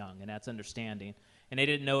very young, and that's understanding, and they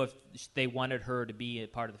didn't know if they wanted her to be a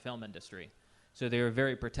part of the film industry. So they were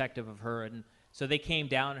very protective of her, and so they came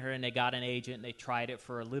down to her, and they got an agent, and they tried it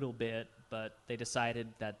for a little bit, but they decided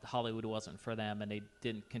that Hollywood wasn't for them, and they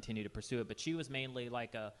didn't continue to pursue it. But she was mainly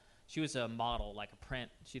she was a model, like a print.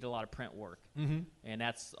 She did a lot of print work, and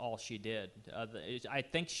that's all she did. I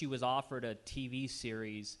think she was offered a TV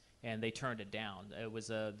series, and they turned it down. It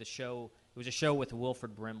was a show with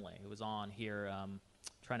Wilford Brimley. It was on here.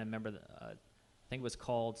 Trying to remember. I think it was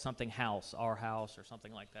called something House, Our House, or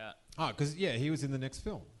something like that. Oh, because he was in the next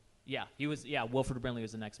film. Yeah, he was. Yeah, Wilford Brimley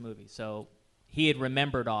was the next movie. So he had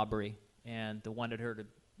remembered Aubrey and wanted her to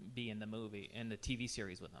be in the movie, in the TV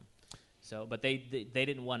series with him. So, but they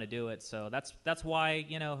didn't want to do it. So that's why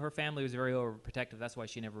her family was very overprotective. That's why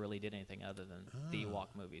she never really did anything other than the Ewok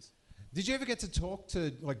movies. Did you ever get to talk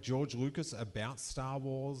to George Lucas about Star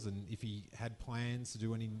Wars and if he had plans to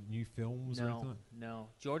do any new films or anything? No.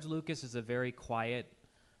 George Lucas is a very quiet,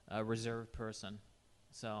 reserved person.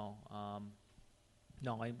 So,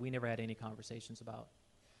 we never had any conversations about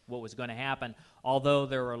what was going to happen, although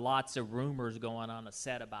there were lots of rumors going on the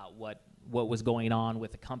set about what was going on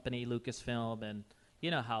with the company, Lucasfilm, and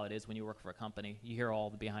you know how it is when you work for a company. You hear all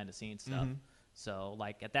the behind-the-scenes stuff. So,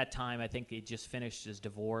 at that time, I think he just finished his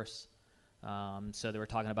divorce, so they were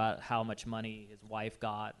talking about how much money his wife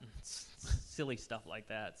got, silly stuff like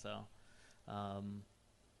that. So, and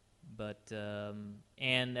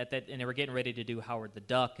they were getting ready to do Howard the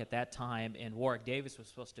Duck at that time, and Warwick Davis was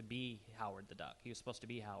supposed to be Howard the Duck. He was supposed to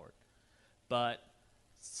be Howard, but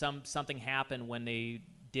something happened when they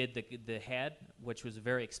did the head, which was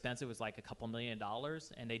very expensive. It was like $2 million,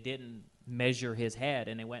 and they didn't measure his head,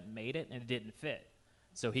 and they went and made it, and it didn't fit,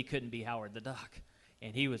 so he couldn't be Howard the Duck,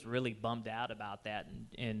 and he was really bummed out about that.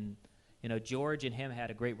 And George and him had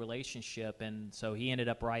a great relationship, and so he ended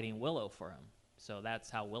up writing Willow for him. So that's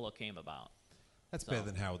how Willow came about. That's better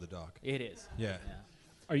than Howard the Duck. It is. Yeah.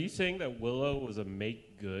 Are you saying that Willow was a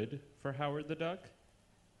make good for Howard the Duck?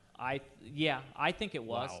 I think it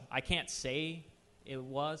was. Wow. I can't say it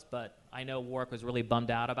was, but I know Warwick was really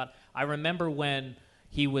bummed out about it. I remember when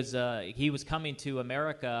he was coming to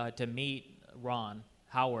America to meet Ron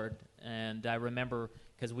Howard, and I remember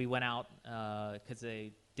because we went out because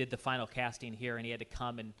they did the final casting here, and he had to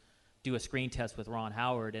come and do a screen test with Ron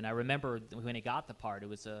Howard. And I remember when he got the part, it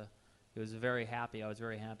was very happy. I was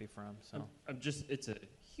very happy for him. So it's a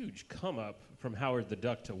huge come up from Howard the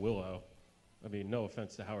Duck to Willow. I mean, no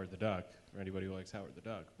offense to Howard the Duck or anybody who likes Howard the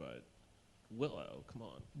Duck, but Willow, come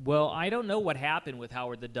on. Well, I don't know what happened with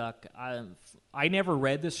Howard the Duck. I never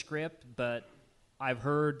read the script, but I've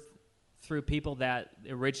heard through people that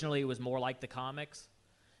originally it was more like the comics.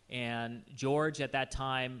 And George at that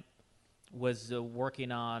time was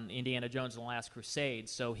working on Indiana Jones and the Last Crusade,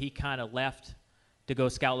 so he kind of left to go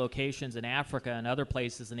scout locations in Africa and other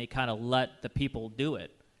places, and he kind of let the people do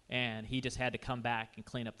it. And he just had to come back and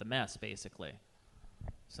clean up the mess, basically.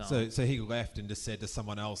 So he left and just said to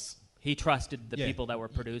someone else, he trusted the people that were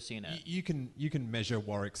producing it. You can measure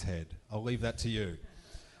Warwick's head. I'll leave that to you.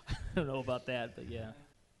 I don't know about that, but yeah.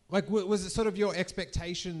 Like, was it sort of your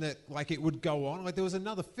expectation that, like, it would go on? Like, there was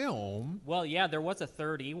another film. Well, yeah, there was a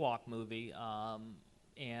third Ewok movie,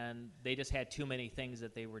 and they just had too many things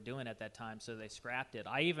that they were doing at that time, so they scrapped it.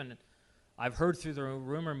 I've heard through the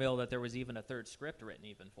rumor mill that there was even a third script written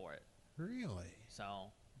even for it. Really?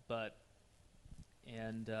 So, but...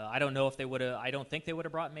 And I don't know if they would have. I don't think they would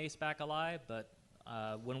have brought Mace back alive. But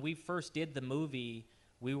when we first did the movie,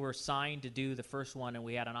 we were signed to do the first one, and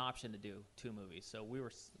we had an option to do 2 movies. So we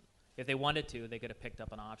were, if they wanted to, they could have picked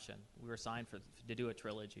up an option. We were signed to do a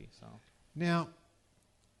trilogy. So now,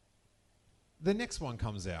 the next one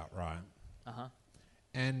comes out, right?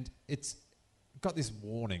 And it's got this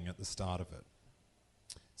warning at the start of it.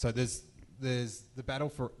 So there's the battle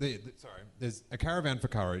for there's A Caravan for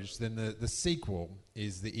Courage. Then the sequel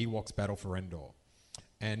is the Ewoks Battle for Endor,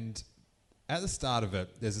 and at the start of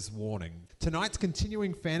it, there's this warning: tonight's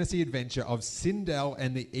continuing fantasy adventure of Sindel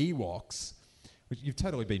and the Ewoks, which you've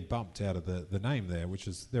totally been bumped out of the name there, which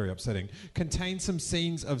is very upsetting, contains some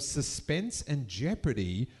scenes of suspense and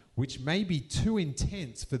jeopardy, which may be too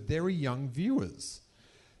intense for very young viewers.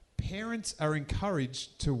 Parents are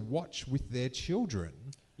encouraged to watch with their children.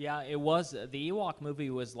 yeah, it was the Ewok movie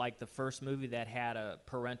was like the first movie that had a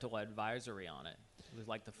parental advisory on it. It was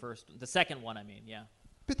like the second one. I mean, yeah.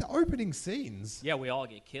 But the opening scenes, Yeah, we all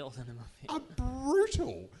get killed in the movie. are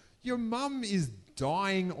brutal. Your mum is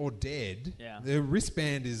dying or dead. Yeah. The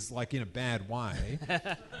wristband is like in a bad way.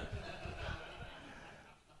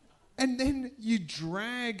 And then you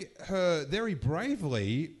drag her very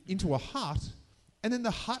bravely into a hut, and then the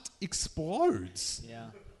hut explodes. Yeah.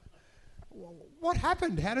 What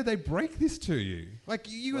happened? How did they break this to you? Like,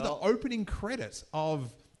 you were the opening credit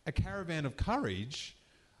of A Caravan of Courage.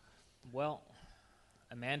 Well,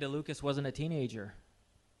 Amanda Lucas wasn't a teenager.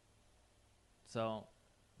 So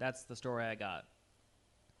that's the story I got.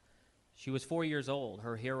 She was 4 years old.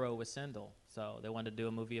 Her hero was Sindel. So they wanted to do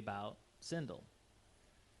a movie about Sindel.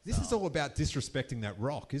 This is all about disrespecting that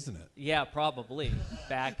rock, isn't it? Yeah, probably.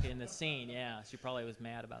 Back in the scene, yeah. She probably was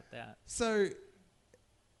mad about that. So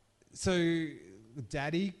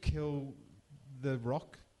Daddy killed the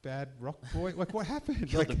bad rock boy? Like, what happened?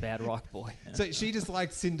 Killed the bad rock boy. So she just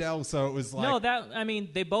liked Sindel, so it was like... No,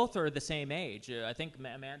 they both are the same age. I think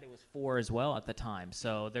Amanda was 4 as well at the time.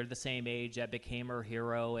 So they're the same age. That became her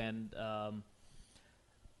hero. And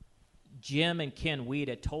Jim and Ken Weed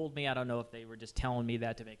had told me, I don't know if they were just telling me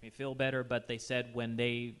that to make me feel better, but they said when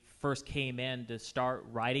they first came in to start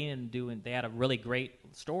writing and doing, they had a really great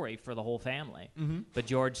story for the whole family. Mm-hmm. But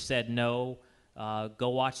George said, no, go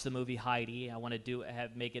watch the movie Heidi. I want to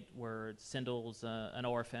make it where Sindel's an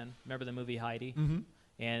orphan. Remember the movie Heidi? Mm-hmm.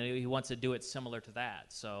 And he wants to do it similar to that.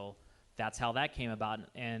 So that's how that came about.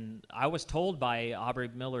 And I was told by Aubrey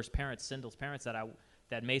Miller's parents, Sindel's parents,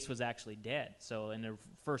 that Mace was actually dead. So in the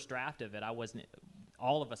first draft of it,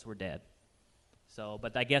 all of us were dead. So,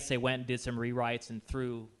 but I guess they went and did some rewrites and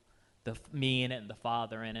threw me in it and the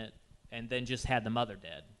father in it, and then just had the mother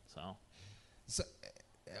dead. So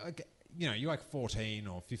you're like 14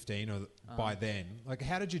 or 15 or by then. Like,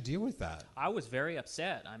 how did you deal with that? I was very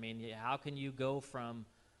upset. I mean, how can you go from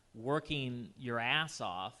working your ass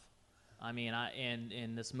off, I mean,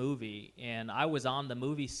 in this movie, and I was on the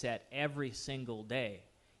movie set every single day.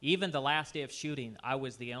 Even the last day of shooting, I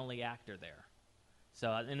was the only actor there.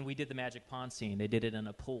 So, and we did the Magic Pond scene. They did it in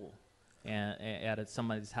a pool at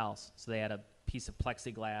somebody's house. So they had a piece of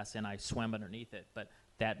plexiglass, and I swam underneath it. But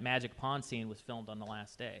that Magic Pond scene was filmed on the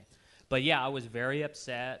last day. But yeah, I was very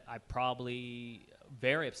upset.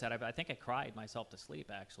 Very upset. I think I cried myself to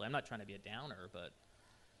sleep, actually. I'm not trying to be a downer, but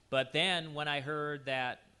But then when I heard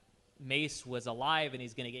that Mace was alive and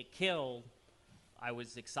he's going to get killed, I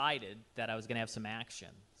was excited that I was going to have some action.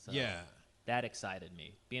 So Yeah. that excited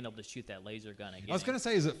me, being able to shoot that laser gun again. I was going to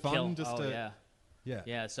say, is it fun just to... yeah. Yeah.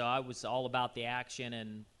 Yeah, so I was all about the action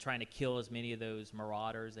and trying to kill as many of those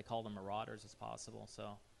marauders, they call them marauders, as possible.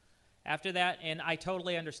 So after that, and I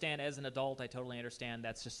totally understand, as an adult, I totally understand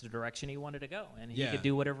that's just the direction he wanted to go. And he could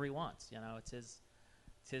do whatever he wants. You know, it's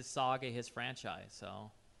his saga, his franchise,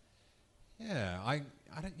 so... Yeah, I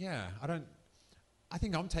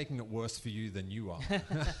think I'm taking it worse for you than you are.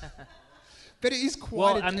 But it is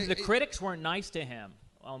quite... Well, the critics weren't nice to him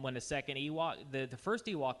when the second Ewok... The first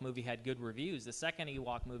Ewok movie had good reviews. The second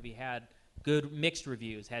Ewok movie had good mixed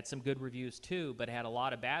reviews, had some good reviews too, but had a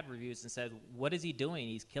lot of bad reviews and said, what is he doing?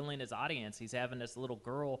 He's killing his audience. He's having this little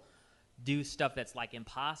girl do stuff that's like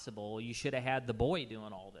impossible. You should have had the boy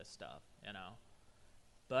doing all this stuff, you know.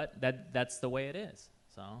 But that's the way it is,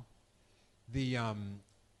 so...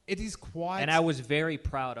 It is quite... And I was very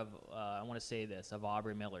proud of, I want to say this, of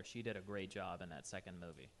Aubrey Miller. She did a great job in that second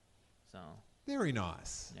movie. So... Very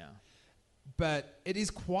nice. Yeah. But it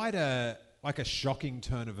is quite a shocking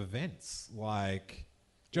turn of events. Like,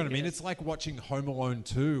 do you know what I mean? It's like watching Home Alone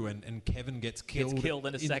 2 and Kevin gets killed. Gets killed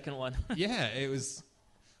in the second one. Yeah, it was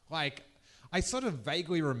like, I sort of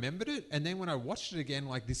vaguely remembered it. And then when I watched it again,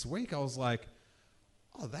 like this week, I was like,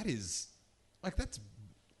 oh, that is, like, that's,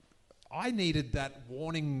 I needed that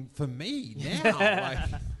warning for me now. Like,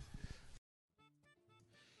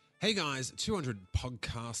 hey guys, 200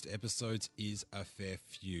 podcast episodes is a fair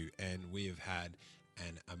few, and we have had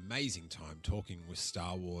an amazing time talking with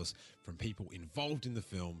Star Wars from people involved in the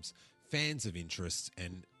films, fans of interests,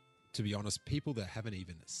 and to be honest, people that haven't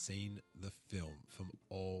even seen the film from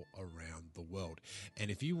all around the world.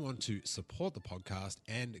 And if you want to support the podcast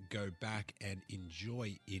and go back and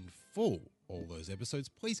enjoy in full all those episodes,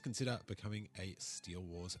 please consider becoming a Steele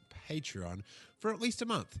Wars Patreon for at least a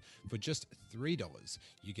month. For just $3,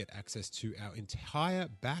 you get access to our entire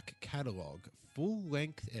back catalogue,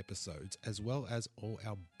 full-length episodes, as well as all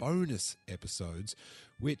our bonus episodes,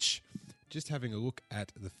 which, just having a look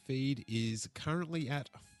at the feed, is currently at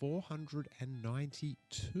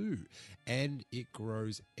 492, and it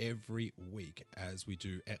grows every week as we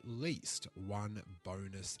do at least one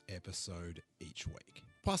bonus episode each week.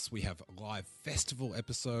 Plus, we have live festival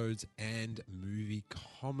episodes and movie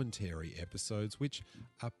commentary episodes, which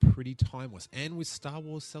are pretty timeless. And with Star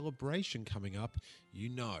Wars Celebration coming up, you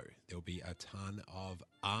know there'll be a ton of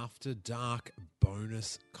After Dark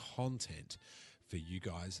bonus content for you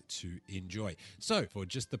guys to enjoy. So for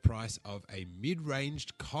just the price of a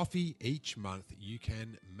mid-ranged coffee each month, you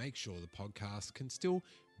can make sure the podcast can still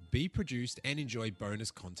be produced and enjoy bonus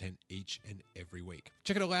content each and every week.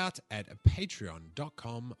 Check it all out at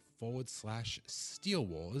patreon.com/Steele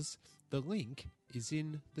Wars. The link is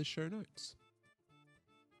in the show notes.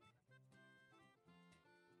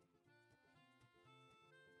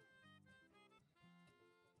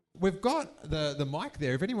 We've got the mic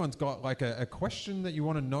there. If anyone's got like a question that you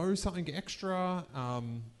want to know, something extra. I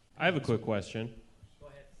have a quick question.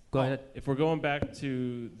 Go ahead. If we're going back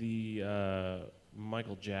to the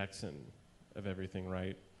Michael Jackson of everything,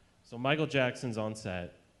 right? So Michael Jackson's on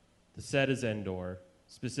set. The set is Endor,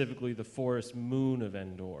 specifically the forest moon of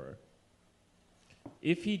Endor.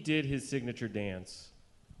 If he did his signature dance,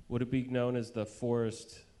 would it be known as the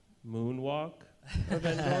forest moonwalk of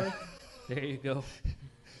Endor? There you go.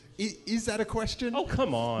 Is that a question? Oh,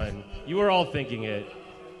 come on. You were all thinking it.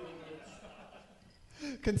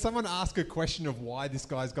 Can someone ask a question of why this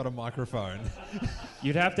guy's got a microphone?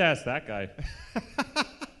 You'd have to ask that guy.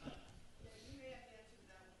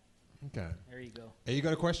 Okay. There you go. Have you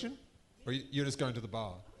got a question? Or you're just going to the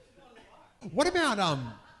bar? What about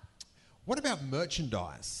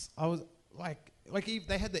merchandise? I was like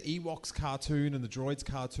they had the Ewoks cartoon and the Droids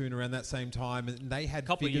cartoon around that same time, and they had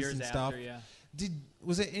Couple figures years and stuff. after, yeah.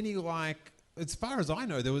 Was there any, like, as far as I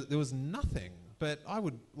know, there was nothing. But I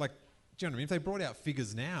would, like, do you know what I mean? If they brought out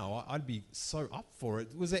figures now, I'd be so up for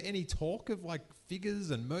it. Was there any talk of, like, figures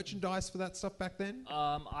and merchandise for that stuff back then?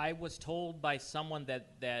 I was told by someone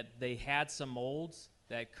that they had some molds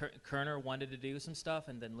that Kerner wanted to do some stuff,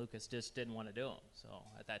 and then Lucas just didn't want to do them. So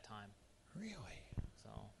at that time. Really? So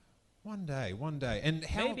one day. And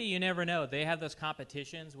how? maybe, you never know. They have those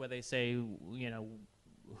competitions where they say, you know,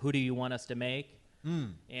 who do you want us to make?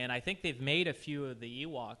 And I think they've made a few of the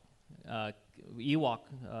Ewoks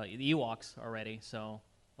already. So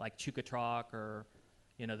like Chukatrak or,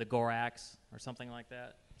 you know, the Gorax or something like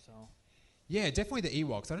that. So Yeah, definitely the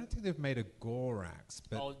Ewoks. I don't think they've made a Gorax,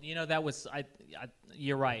 but Oh, that was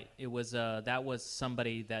you're right. It was that was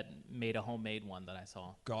somebody that made a homemade one that I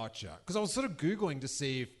saw. gotcha. Because I was sort of Googling to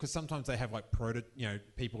see because sometimes they have like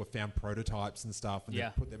people have found prototypes and stuff and Yeah.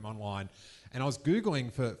 they put them online. And I was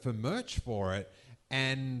Googling for merch for it,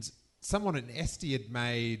 and someone at Esty had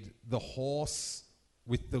made the horse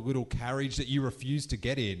with the little carriage that you refused to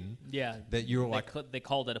get in. Yeah, That you were like, they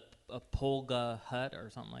called it a Polga hut or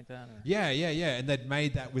something like that. Or? yeah, and they'd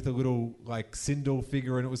made that with a little like Sindel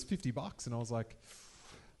figure, and it was $50, and I was like,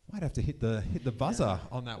 might have to hit the buzzer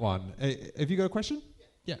on that one. Have you got a question?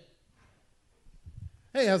 Yeah.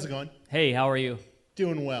 Hey, how's it going? Hey, how are you?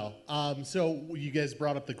 Doing well. So you guys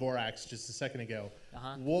brought up the Gorax just a second ago.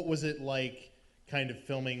 Uh-huh. What was it like kind of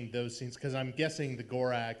filming those scenes? Because I'm guessing the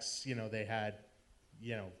Gorax, they had,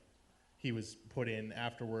 he was put in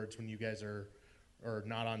afterwards when you guys are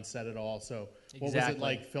not on set at all. So what was it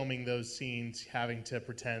like filming those scenes, having to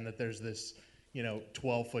pretend that there's this,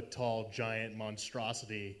 12-foot tall giant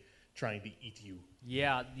monstrosity trying to eat you?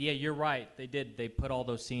 Yeah, you're right. They did. They put all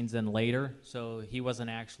those scenes in later, so he wasn't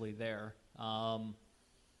actually there.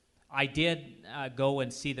 I did go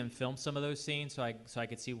and see them film some of those scenes, so I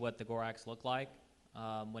could see what the Gorax looked like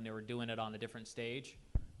when they were doing it on a different stage,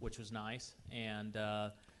 which was nice. And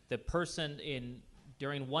the person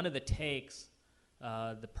during one of the takes,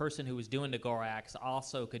 the person who was doing the Gorax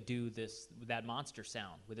also could do that monster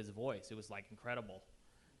sound with his voice. It was like incredible.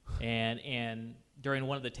 And during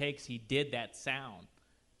one of the takes, he did that sound.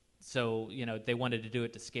 So they wanted to do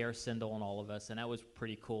it to scare Sindel and all of us, and that was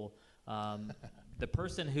pretty cool. The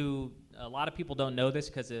person who a lot of people don't know this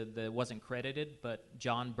because it wasn't credited, but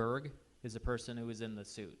John Berg is the person who was in the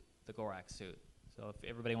suit, the Gorax suit. So if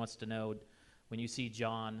everybody wants to know, when you see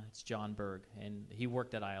John, it's John Berg, and he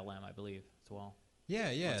worked at ILM, I believe, as well.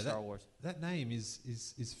 Yeah. Star Wars. That name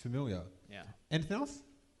is familiar. Yeah. Anything else?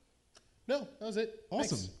 No, that was it.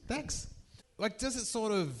 Awesome. Thanks. Like, does it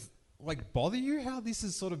sort of like bother you how this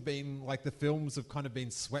has sort of been like the films have kind of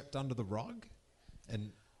been swept under the rug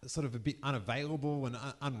and sort of a bit unavailable and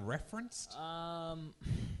unreferenced?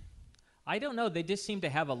 I don't know. They just seem to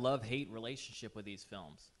have a love-hate relationship with these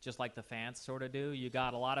films, just like the fans sort of do. You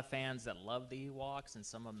got a lot of fans that love the Ewoks and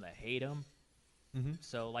some of them that hate them. Mm-hmm.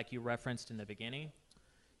 So like you referenced in the beginning.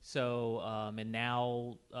 So, and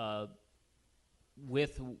now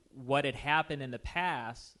with what had happened in the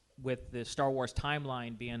past with the Star Wars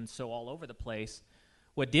timeline being so all over the place,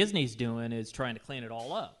 what Disney's doing is trying to clean it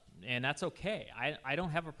all up. And that's okay. I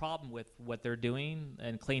don't have a problem with what they're doing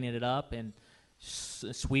and cleaning it up and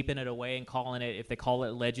sweeping it away and calling it, if they call it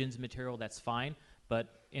Legends material, that's fine. But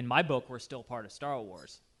in my book, we're still part of Star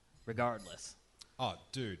Wars, regardless. Oh,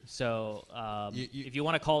 dude. So if you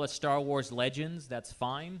want to call it Star Wars Legends, that's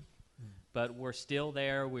fine. But we're still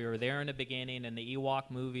there. We were there in the beginning, and the Ewok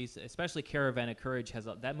movies, especially Caravan of Courage,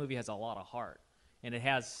 that movie has a lot of heart. And it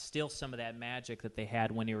has still some of that magic that they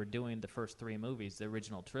had when they were doing the first three movies, the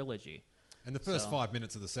original trilogy. And the first 5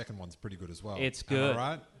 minutes of the second one's pretty good as well. It's good. Am I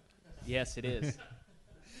right? Yes, it is.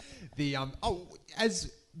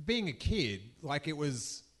 As being a kid, like it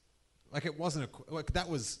wasn't that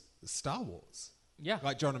was Star Wars. Yeah.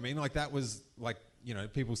 Like, do you know what I mean? Like that was like,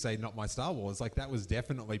 people say not my Star Wars. Like that was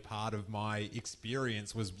definitely part of my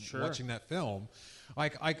experience was watching that film.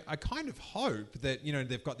 Like I kind of hope that,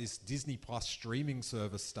 they've got this Disney Plus streaming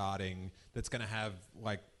service starting that's going to have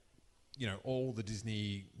like, all the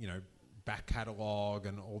Disney, back catalog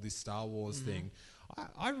and all this Star Wars thing.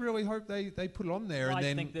 I really hope they put it on there, Well, and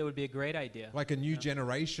then I think that would be a great idea. like a new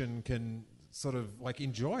generation can sort of like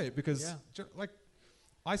enjoy it because like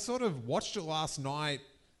I sort of watched it last night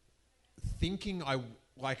thinking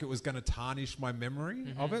it was going to tarnish my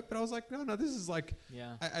memory of it, but I was like, no, this is like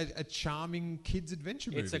a charming kids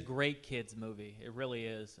adventure movie. It's a great kids movie. It really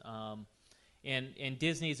is. And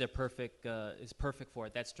Disney's is perfect for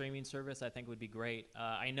it. That streaming service I think would be great.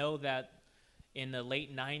 I know that in the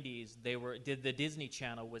late 90s, the Disney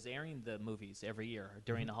Channel was airing the movies every year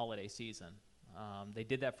during the holiday season. They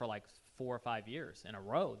did that for like 4 or 5 years in a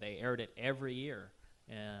row. They aired it every year.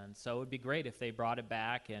 And so it would be great if they brought it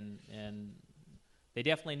back, and they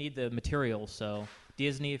definitely need the material. So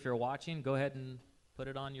Disney, if you're watching, go ahead and put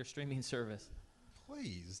it on your streaming service.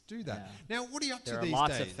 Please do that. Yeah. Now, what are you up to There these are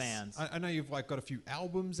lots days? of fans. I know you've like got a few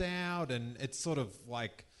albums out, and it's sort of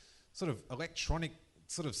electronic,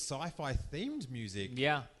 sort of sci-fi themed music.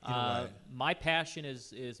 Yeah. in a way. My passion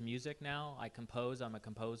is music now. I compose. I'm a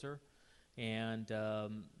composer. And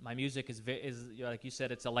my music is like you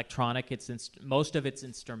said, it's electronic. Most of it's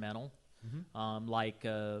instrumental, like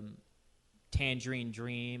Tangerine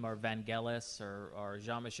Dream or Vangelis or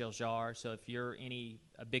Jean-Michel Jarre. So if you're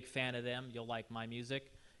a big fan of them, you'll like my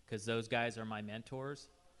music because those guys are my mentors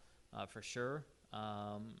for sure.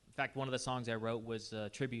 In fact, one of the songs I wrote was a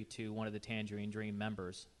tribute to one of the Tangerine Dream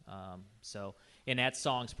members. And that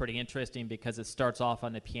song's pretty interesting because it starts off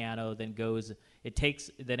on the piano, then it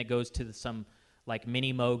goes to some like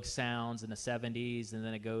mini Moog sounds in the 70s, and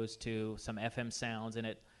then it goes to some FM sounds, and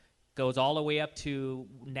it goes all the way up to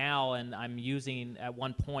now. And at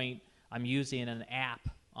one point I'm using an app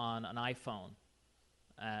on an iPhone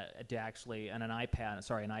an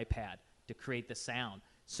iPad to create the sound.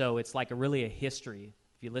 So it's like really a history.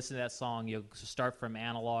 If you listen to that song, you'll start from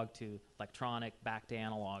analog to electronic, back to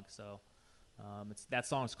analog. So that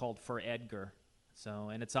song's called For Edgar.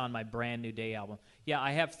 And it's on my Brand New Day album. Yeah,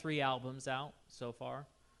 I have 3 albums out so far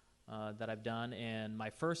that I've done, and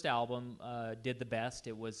my first album did the best.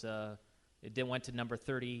 It went to number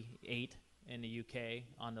 38 in the UK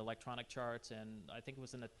on the electronic charts, and I think it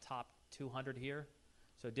was in the top 200 here.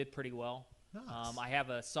 So it did pretty well. Nice. I have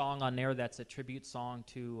a song on there that's a tribute song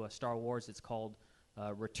to Star Wars. It's called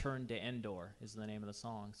Return to Endor is the name of the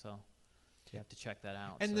song. So you have to check that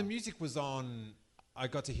out. And the music was on, I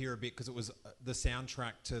got to hear a bit because it was the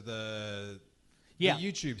soundtrack to the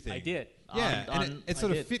YouTube thing. I did. Yeah, and it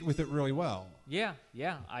sort of fit with it really well. Yeah,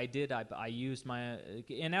 I did. I used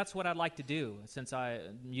and that's what I'd like to do. Since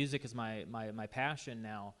music is my passion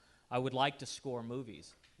now, I would like to score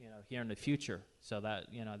movies, here in the future. So that,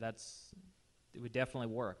 it would definitely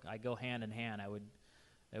work. I go hand in hand.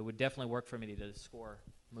 It would definitely work for me to score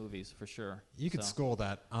movies for sure. You could score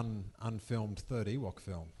that unfilmed third Ewok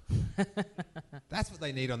film. That's what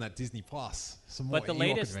they need on that Disney Plus. Some more. But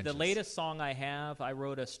the latest song I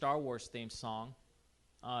wrote a Star Wars themed song.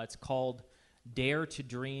 It's called "Dare to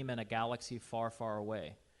Dream in a Galaxy Far, Far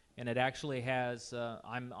Away," and it actually has.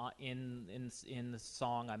 I'm in the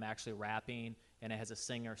song. I'm actually rapping, and it has a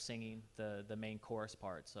singer singing the main chorus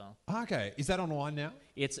part. So okay, is that online now?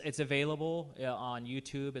 It's available on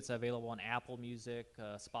YouTube. It's available on Apple Music,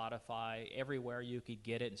 Spotify, everywhere you could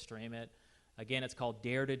get it and stream it. Again, it's called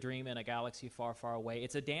 "Dare to Dream in a Galaxy Far, Far Away."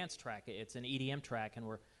 It's a dance track. It's an EDM track, and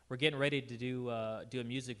we're getting ready to do a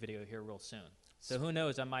music video here real soon. So who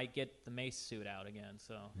knows? I might get the Mace suit out again.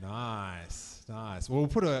 So nice. Well, we'll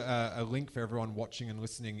put a link for everyone watching and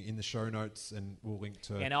listening in the show notes, and we'll link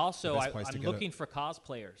to. And also, I'm looking for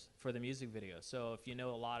cosplayers for the music video. So if you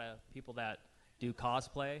know a lot of people that do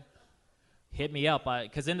cosplay, hit me up.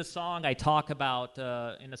 Because in the song I talk about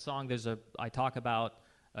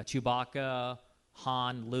Chewbacca,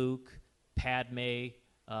 Han, Luke, Padme,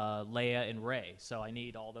 Leia, and Rey. So I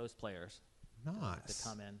need all those players. Nice. To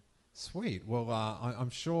come in. Sweet. Well, I'm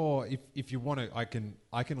sure if you want to, I can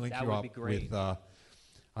link that you would up be great. with.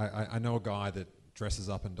 I know a guy that dresses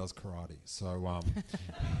up and does karate, so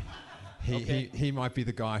he might be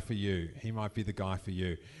the guy for you.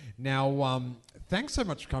 Now, thanks so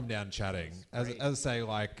much for coming down and chatting. As I say,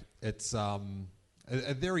 like it's a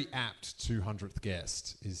very apt 200th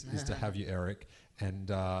guest is to have you, Eric.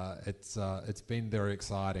 And it's been very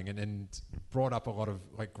exciting and brought up a lot of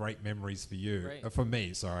like great memories for you, for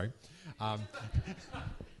me. Sorry,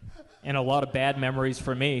 and a lot of bad memories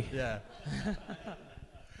for me. Yeah.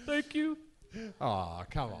 Thank you. Oh,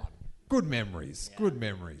 come on, good memories. Yeah. Good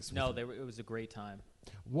memories. No, it was a great time.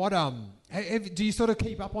 What do you sort of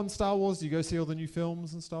keep up on Star Wars? Do you go see all the new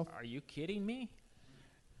films and stuff? Are you kidding me?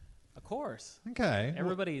 Of course. Okay.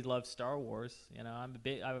 Everybody loves Star Wars.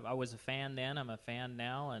 I was a fan then. I'm a fan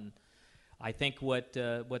now, and I think what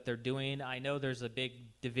they're doing. I know there's a big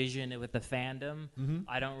division with the fandom. Mm-hmm.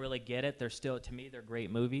 I don't really get it. To me, they're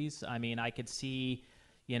great movies. I mean, I could see,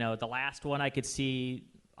 the last one. I could see.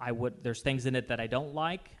 There's things in it that I don't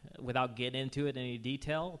like, without getting into it in any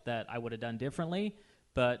detail, that I would have done differently.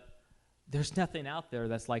 But there's nothing out there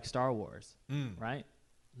that's like Star Wars, right?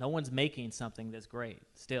 No one's making something that's great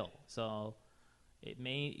still. So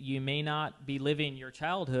you may not be living your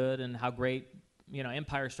childhood and how great,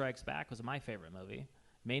 Empire Strikes Back was my favorite movie.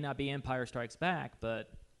 May not be Empire Strikes Back,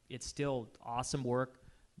 but it's still awesome work.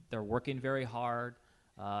 They're working very hard.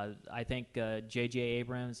 I think J.J.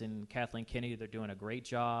 Abrams and Kathleen Kennedy, they're doing a great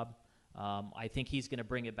job. I think he's going to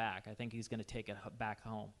bring it back. I think he's going to take it back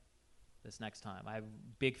home this next time. I have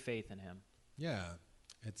big faith in him. Yeah.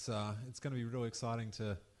 It's going to be really exciting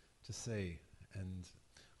to see, and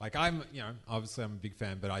like obviously I'm a big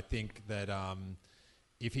fan, but I think that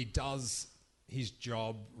if he does his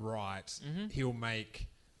job right, mm-hmm.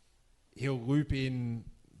 he'll loop in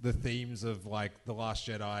the themes of like The Last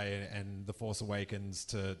Jedi and The Force Awakens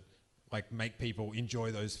to like make people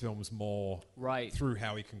enjoy those films more Right. through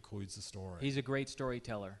how he concludes the story. He's a great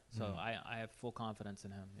storyteller, so I have full confidence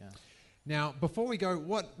in him. Yeah. Now, before we go,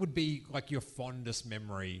 what would be like your fondest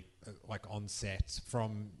memory, like on set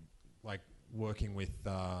from like working with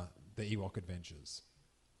the Ewok Adventures?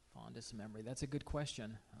 Fondest memory. That's a good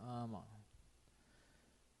question.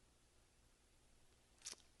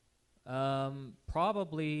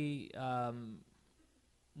 Probably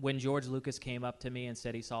when George Lucas came up to me and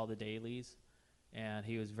said he saw the dailies, and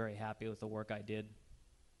he was very happy with the work I did,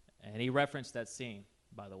 and he referenced that scene,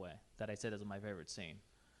 by the way, that I said is my favorite scene.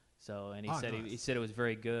 So, and he said nice. he said it was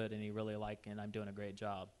very good, and he really liked, and I'm doing a great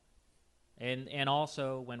job. And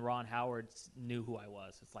also when Ron Howard knew who I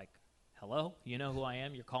was, it's like, hello, you know who I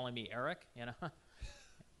am? You're calling me Eric, you know?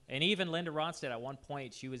 And even Linda Ronstadt, at one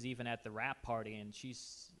point, she was even at the rap party, and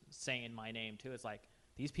she's saying my name too. It's like,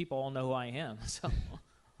 these people all know who I am. So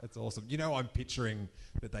That's awesome. You know, I'm picturing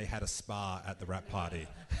that they had a spa at the rap party.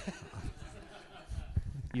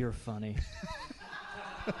 you're funny.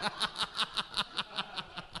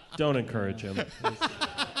 Don't encourage him.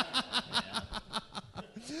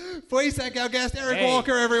 Please thank our guest, Eric Hey.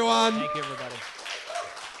 Walker, everyone. Thank you, everybody. Thanks.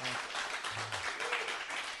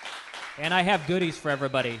 And I have goodies for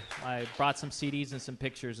everybody. I brought some CDs and some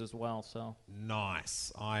pictures as well. So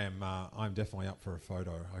Nice. I'm definitely up for a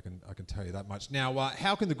photo. I can tell you that much. Now,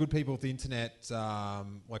 how can the good people of the internet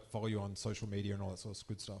like follow you on social media and all that sort of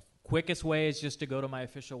good stuff? quickest way is just to go to my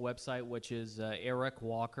official website, which is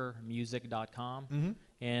ericwalkermusic.com.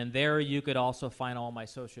 And there you could also find all my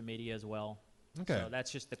social media as well. Okay. So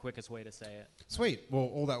that's just the quickest way to say it. Sweet. Well,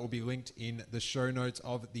 all that will be linked in the show notes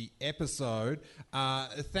of the episode.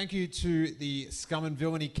 Thank you to the Scum and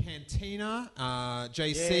Villainy Cantina,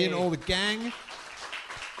 JC Yay. and all the gang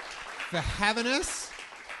for having us.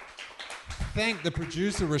 Thank the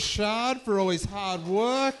producer, Rashad, for all his hard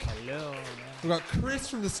work. Hello, man. We've got Chris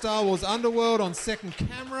from the Star Wars Underworld on second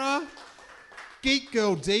camera. Geek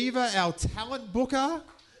Girl Diva, our talent booker.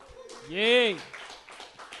 Yay.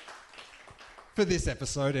 For this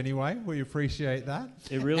episode, anyway. We appreciate that.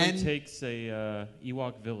 It really And- takes a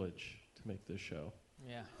Ewok village to make this show.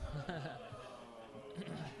 Yeah.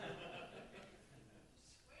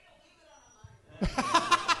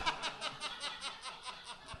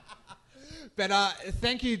 But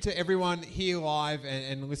thank you to everyone here live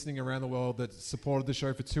and listening around the world that supported the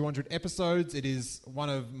show for 200 episodes. It is one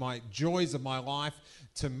of my joys of my life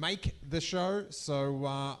to make the show. So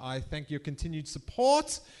I thank your continued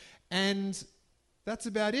support. And that's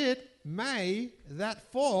about it. May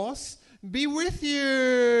that force be with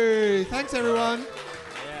you. Thanks, everyone.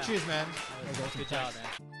 Yeah. Cheers, man. Good job, man.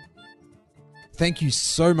 Thank you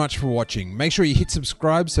so much for watching. Make sure you hit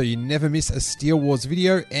subscribe so you never miss a Steele Wars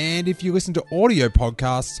video. And if you listen to audio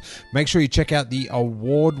podcasts, make sure you check out the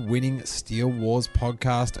award-winning Steele Wars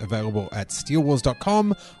podcast available at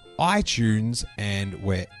steelewars.com, iTunes, and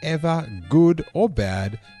wherever good or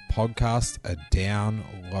bad podcasts are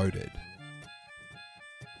downloaded.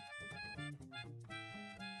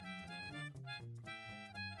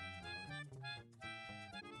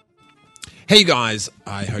 Hey guys,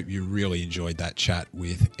 I hope you really enjoyed that chat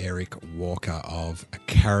with Eric Walker of A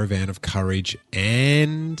Caravan of Courage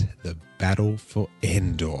and The Battle for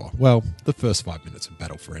Endor. Well, the first 5 minutes of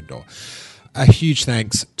Battle for Endor. A huge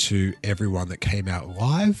thanks to everyone that came out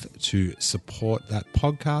live to support that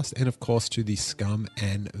podcast, and of course to the Scum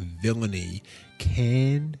and Villainy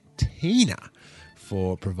Cantina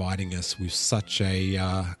for providing us with such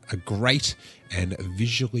a great and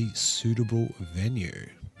visually suitable venue.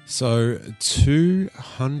 So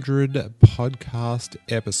 200 podcast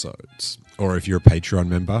episodes, or if you're a Patreon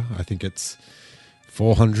member, I think it's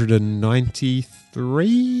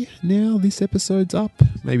 493 now this episode's up.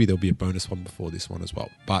 Maybe there'll be a bonus one before this one as well.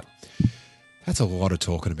 But that's a lot of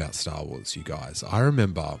talking about Star Wars, you guys. I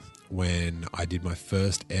remember when I did my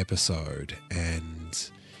first episode and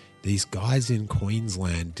these guys in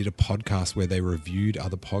Queensland did a podcast where they reviewed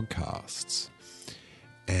other podcasts.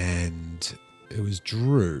 And it was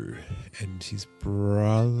Drew and his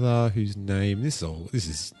brother, whose name, this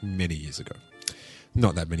is many years ago.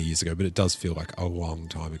 Not that many years ago, but it does feel like a long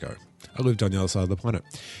time ago. I lived on the other side of the planet.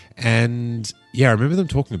 And yeah, I remember them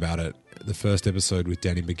talking about it, the first episode with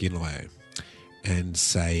Danny McGinley, and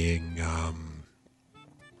saying,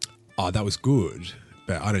 oh, that was good,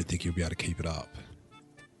 but I don't think he'll be able to keep it up.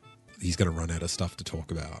 He's going to run out of stuff to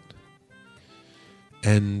talk about.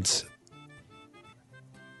 And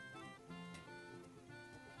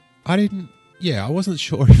I wasn't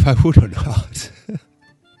sure if I would or not.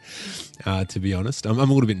 To be honest, I'm a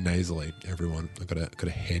little bit nasally, everyone. I've got a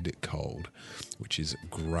head cold, which is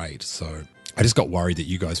great. So I just got worried that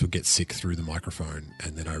you guys would get sick through the microphone,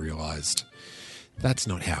 and then I realized that's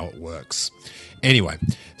not how it works. Anyway,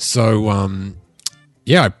 so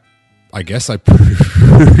yeah, I guess I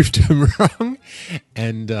proved him wrong,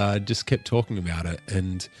 and just kept talking about it.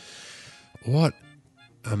 And what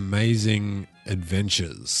amazing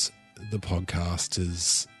adventures the podcast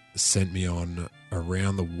has sent me on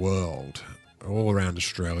around the world, all around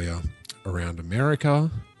Australia, around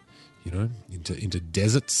America, you know, into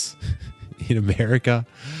deserts in America,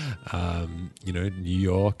 you know, New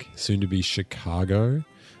York, soon to be Chicago,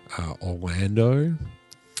 Orlando,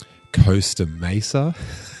 Costa Mesa,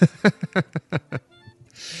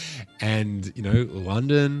 and, you know,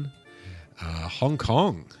 London, Hong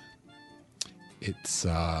Kong. It's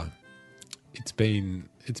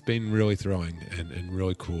been really thrilling and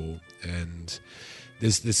really cool, and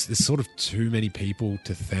there's sort of too many people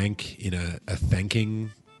to thank in a thanking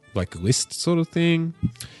like list sort of thing,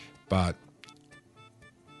 but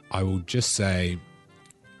I will just say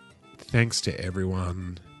thanks to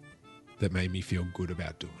everyone that made me feel good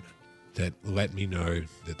about doing it, that let me know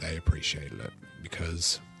that they appreciated it,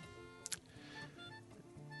 because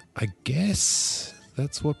I guess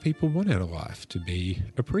that's what people want out of life, to be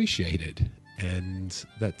appreciated. And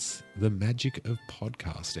that's the magic of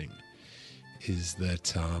podcasting, is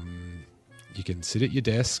that you can sit at your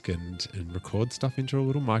desk and record stuff into a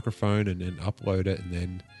little microphone and then upload it, and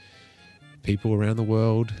then people around the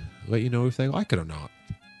world let you know if they like it or not.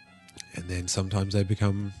 And then sometimes they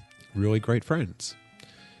become really great friends.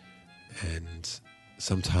 And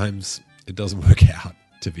sometimes it doesn't work out,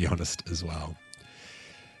 to be honest, as well.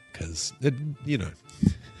 Because, you know,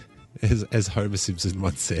 as Homer Simpson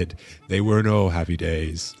once said, they weren't all happy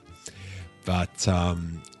days. But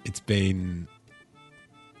it's been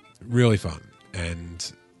really fun.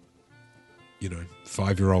 And, you know,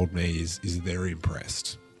 5-year-old me is very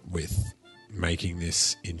impressed with making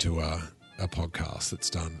this into a podcast that's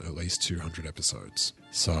done at least 200 episodes.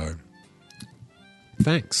 So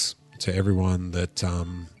thanks to everyone that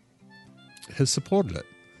has supported it,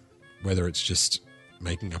 whether it's just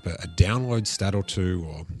making up a download stat or two,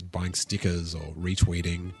 or buying stickers, or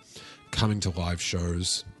retweeting, coming to live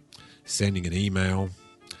shows, sending an email,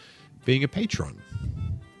 being a patron,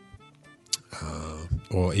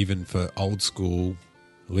 or even for old school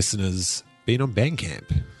listeners, being on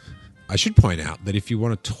Bandcamp. I should point out that if you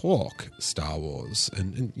want to talk Star Wars,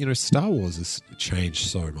 and you know, Star Wars has changed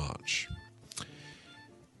so much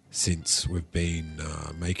since we've been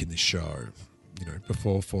making this show, you know,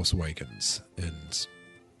 before Force Awakens, and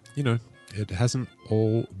you know, it hasn't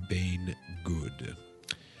all been good.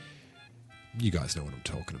 You guys know what I'm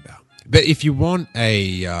talking about. But if you want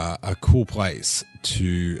a cool place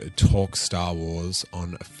to talk Star Wars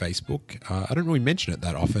on Facebook, I don't really mention it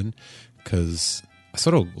that often because I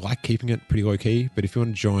sort of like keeping it pretty low key. But if you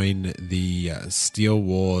want to join the Steele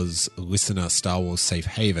Wars listener Star Wars Safe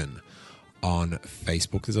Haven on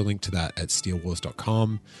Facebook, there's a link to that at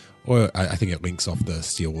steelewars.com, or I think it links off the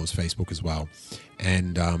Steele Wars Facebook as well.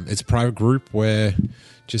 And it's a private group where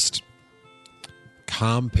just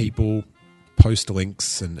calm people post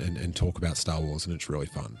links and talk about Star Wars, and it's really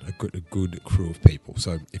fun. A good crew of people.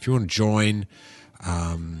 So if you want to join,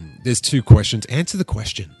 there's 2 questions. Answer the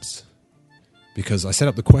questions, because I set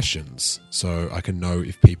up the questions so I can know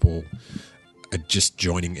if people are just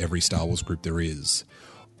joining every Star Wars group there is,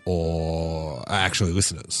 or are actually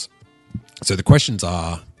listeners. So the questions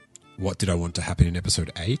are, what did I want to happen in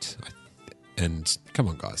episode 8? And come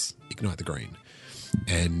on, guys, ignite the green.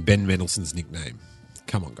 And Ben Mendelsohn's nickname.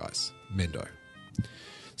 Come on, guys, Mendo.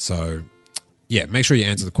 So, yeah, make sure you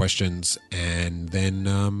answer the questions and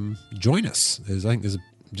then join us. I think there's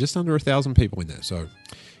just under 1,000 people in there. So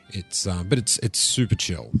it's super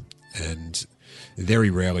chill, and very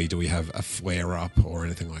rarely do we have a flare up or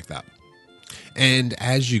anything like that. And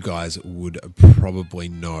as you guys would probably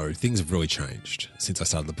know, things have really changed since I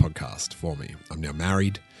started the podcast for me. I'm now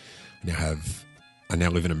married. I now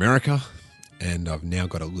live in America, and I've now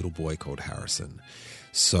got a little boy called Harrison.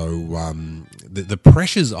 So the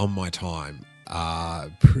pressures on my time are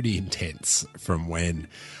pretty intense from when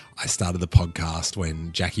I started the podcast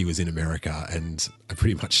when Jackie was in America, and I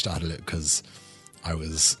pretty much started it because I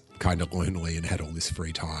was kind of lonely and had all this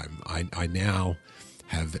free time. I now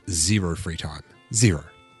have 0 free time. Zero.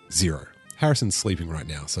 Harrison's sleeping right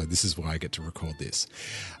now, so this is why I get to record this.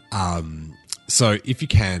 So if you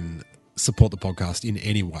can support the podcast in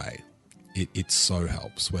any way, it so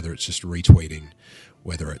helps, whether it's just retweeting,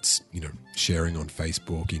 whether it's, you know, sharing on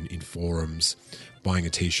Facebook, in forums, buying a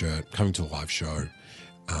t-shirt, coming to a live show,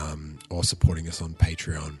 or supporting us on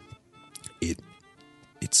Patreon. It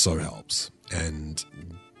so helps. And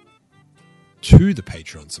to the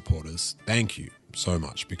Patreon supporters, thank you so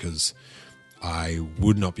much, because I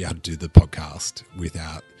would not be able to do the podcast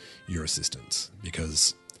without your assistance,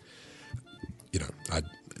 because, you know,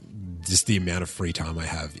 just the amount of free time I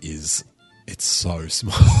have it's so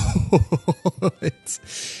small.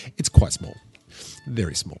 It's quite small,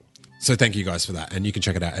 very small. So thank you guys for that. And you can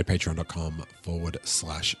check it out at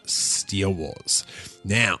patreon.com/Steele Wars.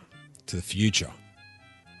 Now, to the future.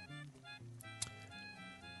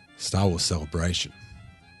 Star Wars Celebration.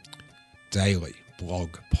 Daily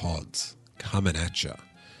blog pods coming at you.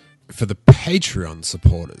 For the Patreon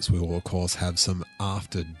supporters, we will, of course, have some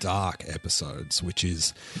After Dark episodes, which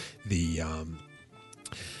is the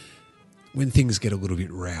when things get a little bit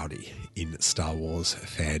rowdy in Star Wars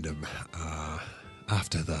fandom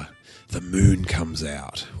after the moon comes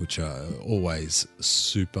out, which are always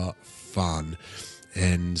super fun.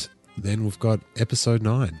 And then we've got episode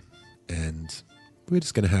 9, and we're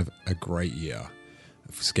just going to have a great year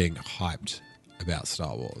of just getting hyped about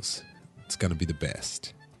Star Wars. It's going to be the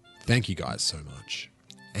best. Thank you guys so much.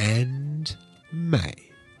 And may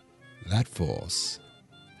that force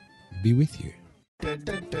be with you. Ben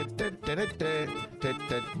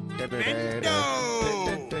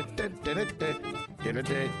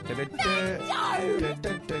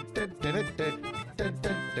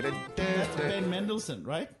Mendelsohn,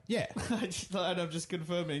 right? Yeah. I'm just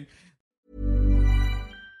confirming.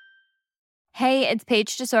 Hey, it's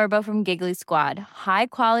Paige DeSorbo from Giggly Squad. High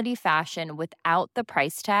quality fashion without the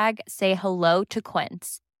price tag. Say hello to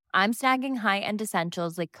Quince. I'm snagging high-end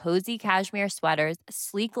essentials like cozy cashmere sweaters,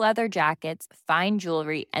 sleek leather jackets, fine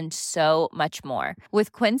jewelry, and so much more.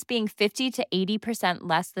 With Quince being 50 to 80%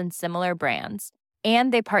 less than similar brands.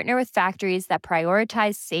 And they partner with factories that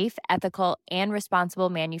prioritize safe, ethical, and responsible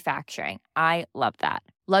manufacturing. I love that.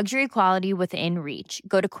 Luxury quality within reach.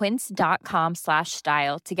 Go to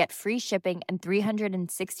quince.com/style to get free shipping and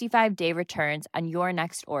 365-day returns on your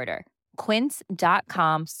next order.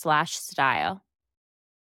 Quince.com/style.